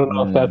 Yeah, I don't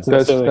know if that's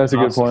a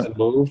good point.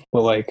 Move,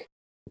 but like,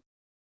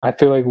 I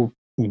feel like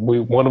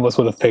one of us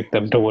would have picked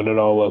them to win it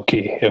all low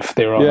key if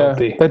they were all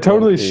healthy. That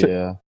totally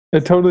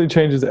it totally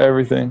changes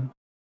everything.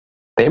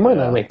 They might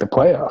not make the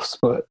playoffs,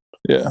 but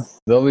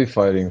they'll be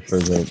fighting for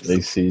the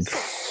A seed.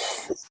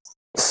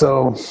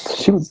 So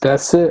shoot,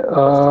 that's it.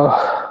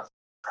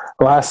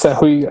 Last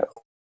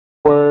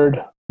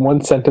one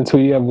sentence, who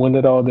you have won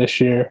it all this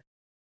year,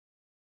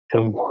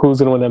 and who's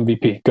going to win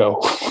MVP?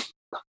 Go.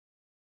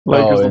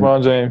 Lakers,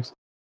 LeBron James.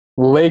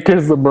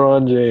 Lakers,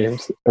 LeBron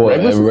James. What,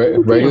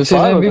 regular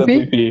season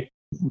MVP?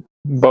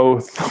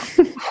 Both.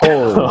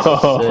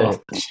 Holy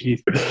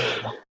shit.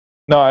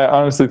 No, I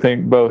honestly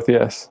think both,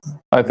 yes.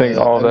 I think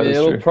all of that is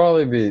true. It'll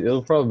probably be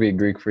a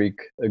Greek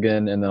Freak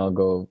again, and then I'll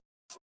go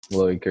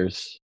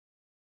Lakers.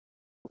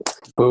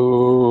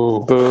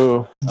 Boo.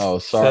 Oh,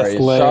 sorry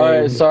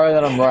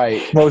that I'm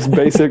right. Most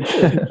basic.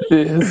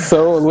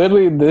 So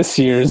literally this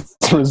year's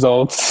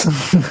results.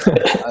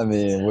 I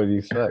mean, what do you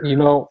expect? You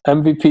know,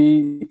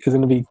 MVP is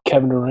going to be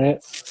Kevin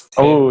Durant.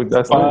 Oh,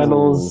 that's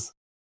finals. Nice.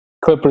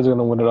 Clippers are going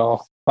to win it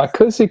all. I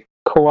could see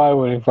Kawhi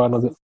winning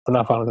finals, or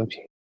not finals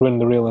MVP, winning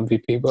the real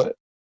MVP, but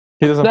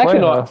he doesn't play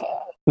enough.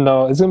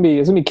 No, it's gonna be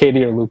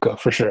KD or Luka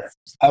for sure.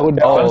 I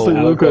would honestly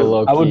Luka.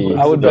 I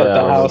would bet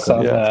the house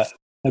on that.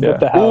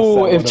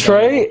 Ooh, if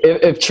Trey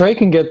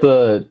can get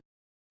the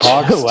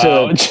Hawks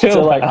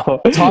to like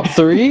top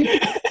 3,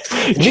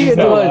 if he get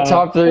to like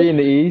top 3 in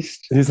the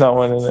East, he's not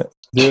winning it.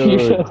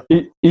 Dude,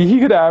 he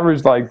could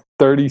average like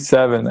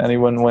 37 and he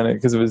wouldn't win it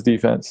because of his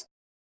defense.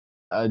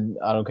 I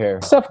don't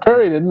care. Steph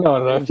Curry didn't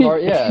know.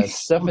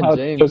 Steph and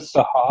James took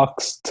the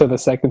Hawks to the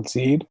 2nd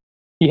seed.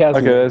 He has.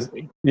 Okay,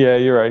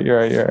 you're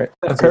right.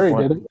 Steph Curry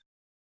did it.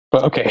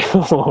 But okay,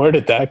 where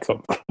did that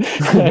come from?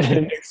 I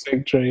didn't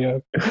expect Trae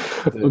Young.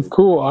 But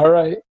cool. All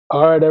right,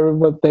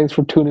 everyone. Thanks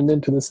for tuning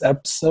into this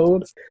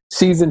episode.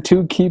 Season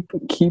 2. Be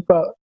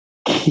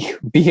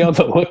on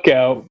the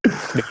lookout.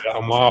 Dude,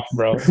 I'm off,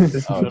 bro. This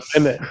is a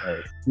minute.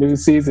 New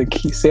season.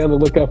 Stay on the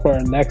lookout for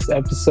our next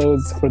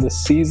episodes for the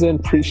season.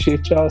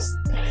 Appreciate y'all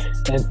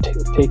and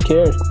take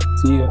care.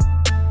 See ya.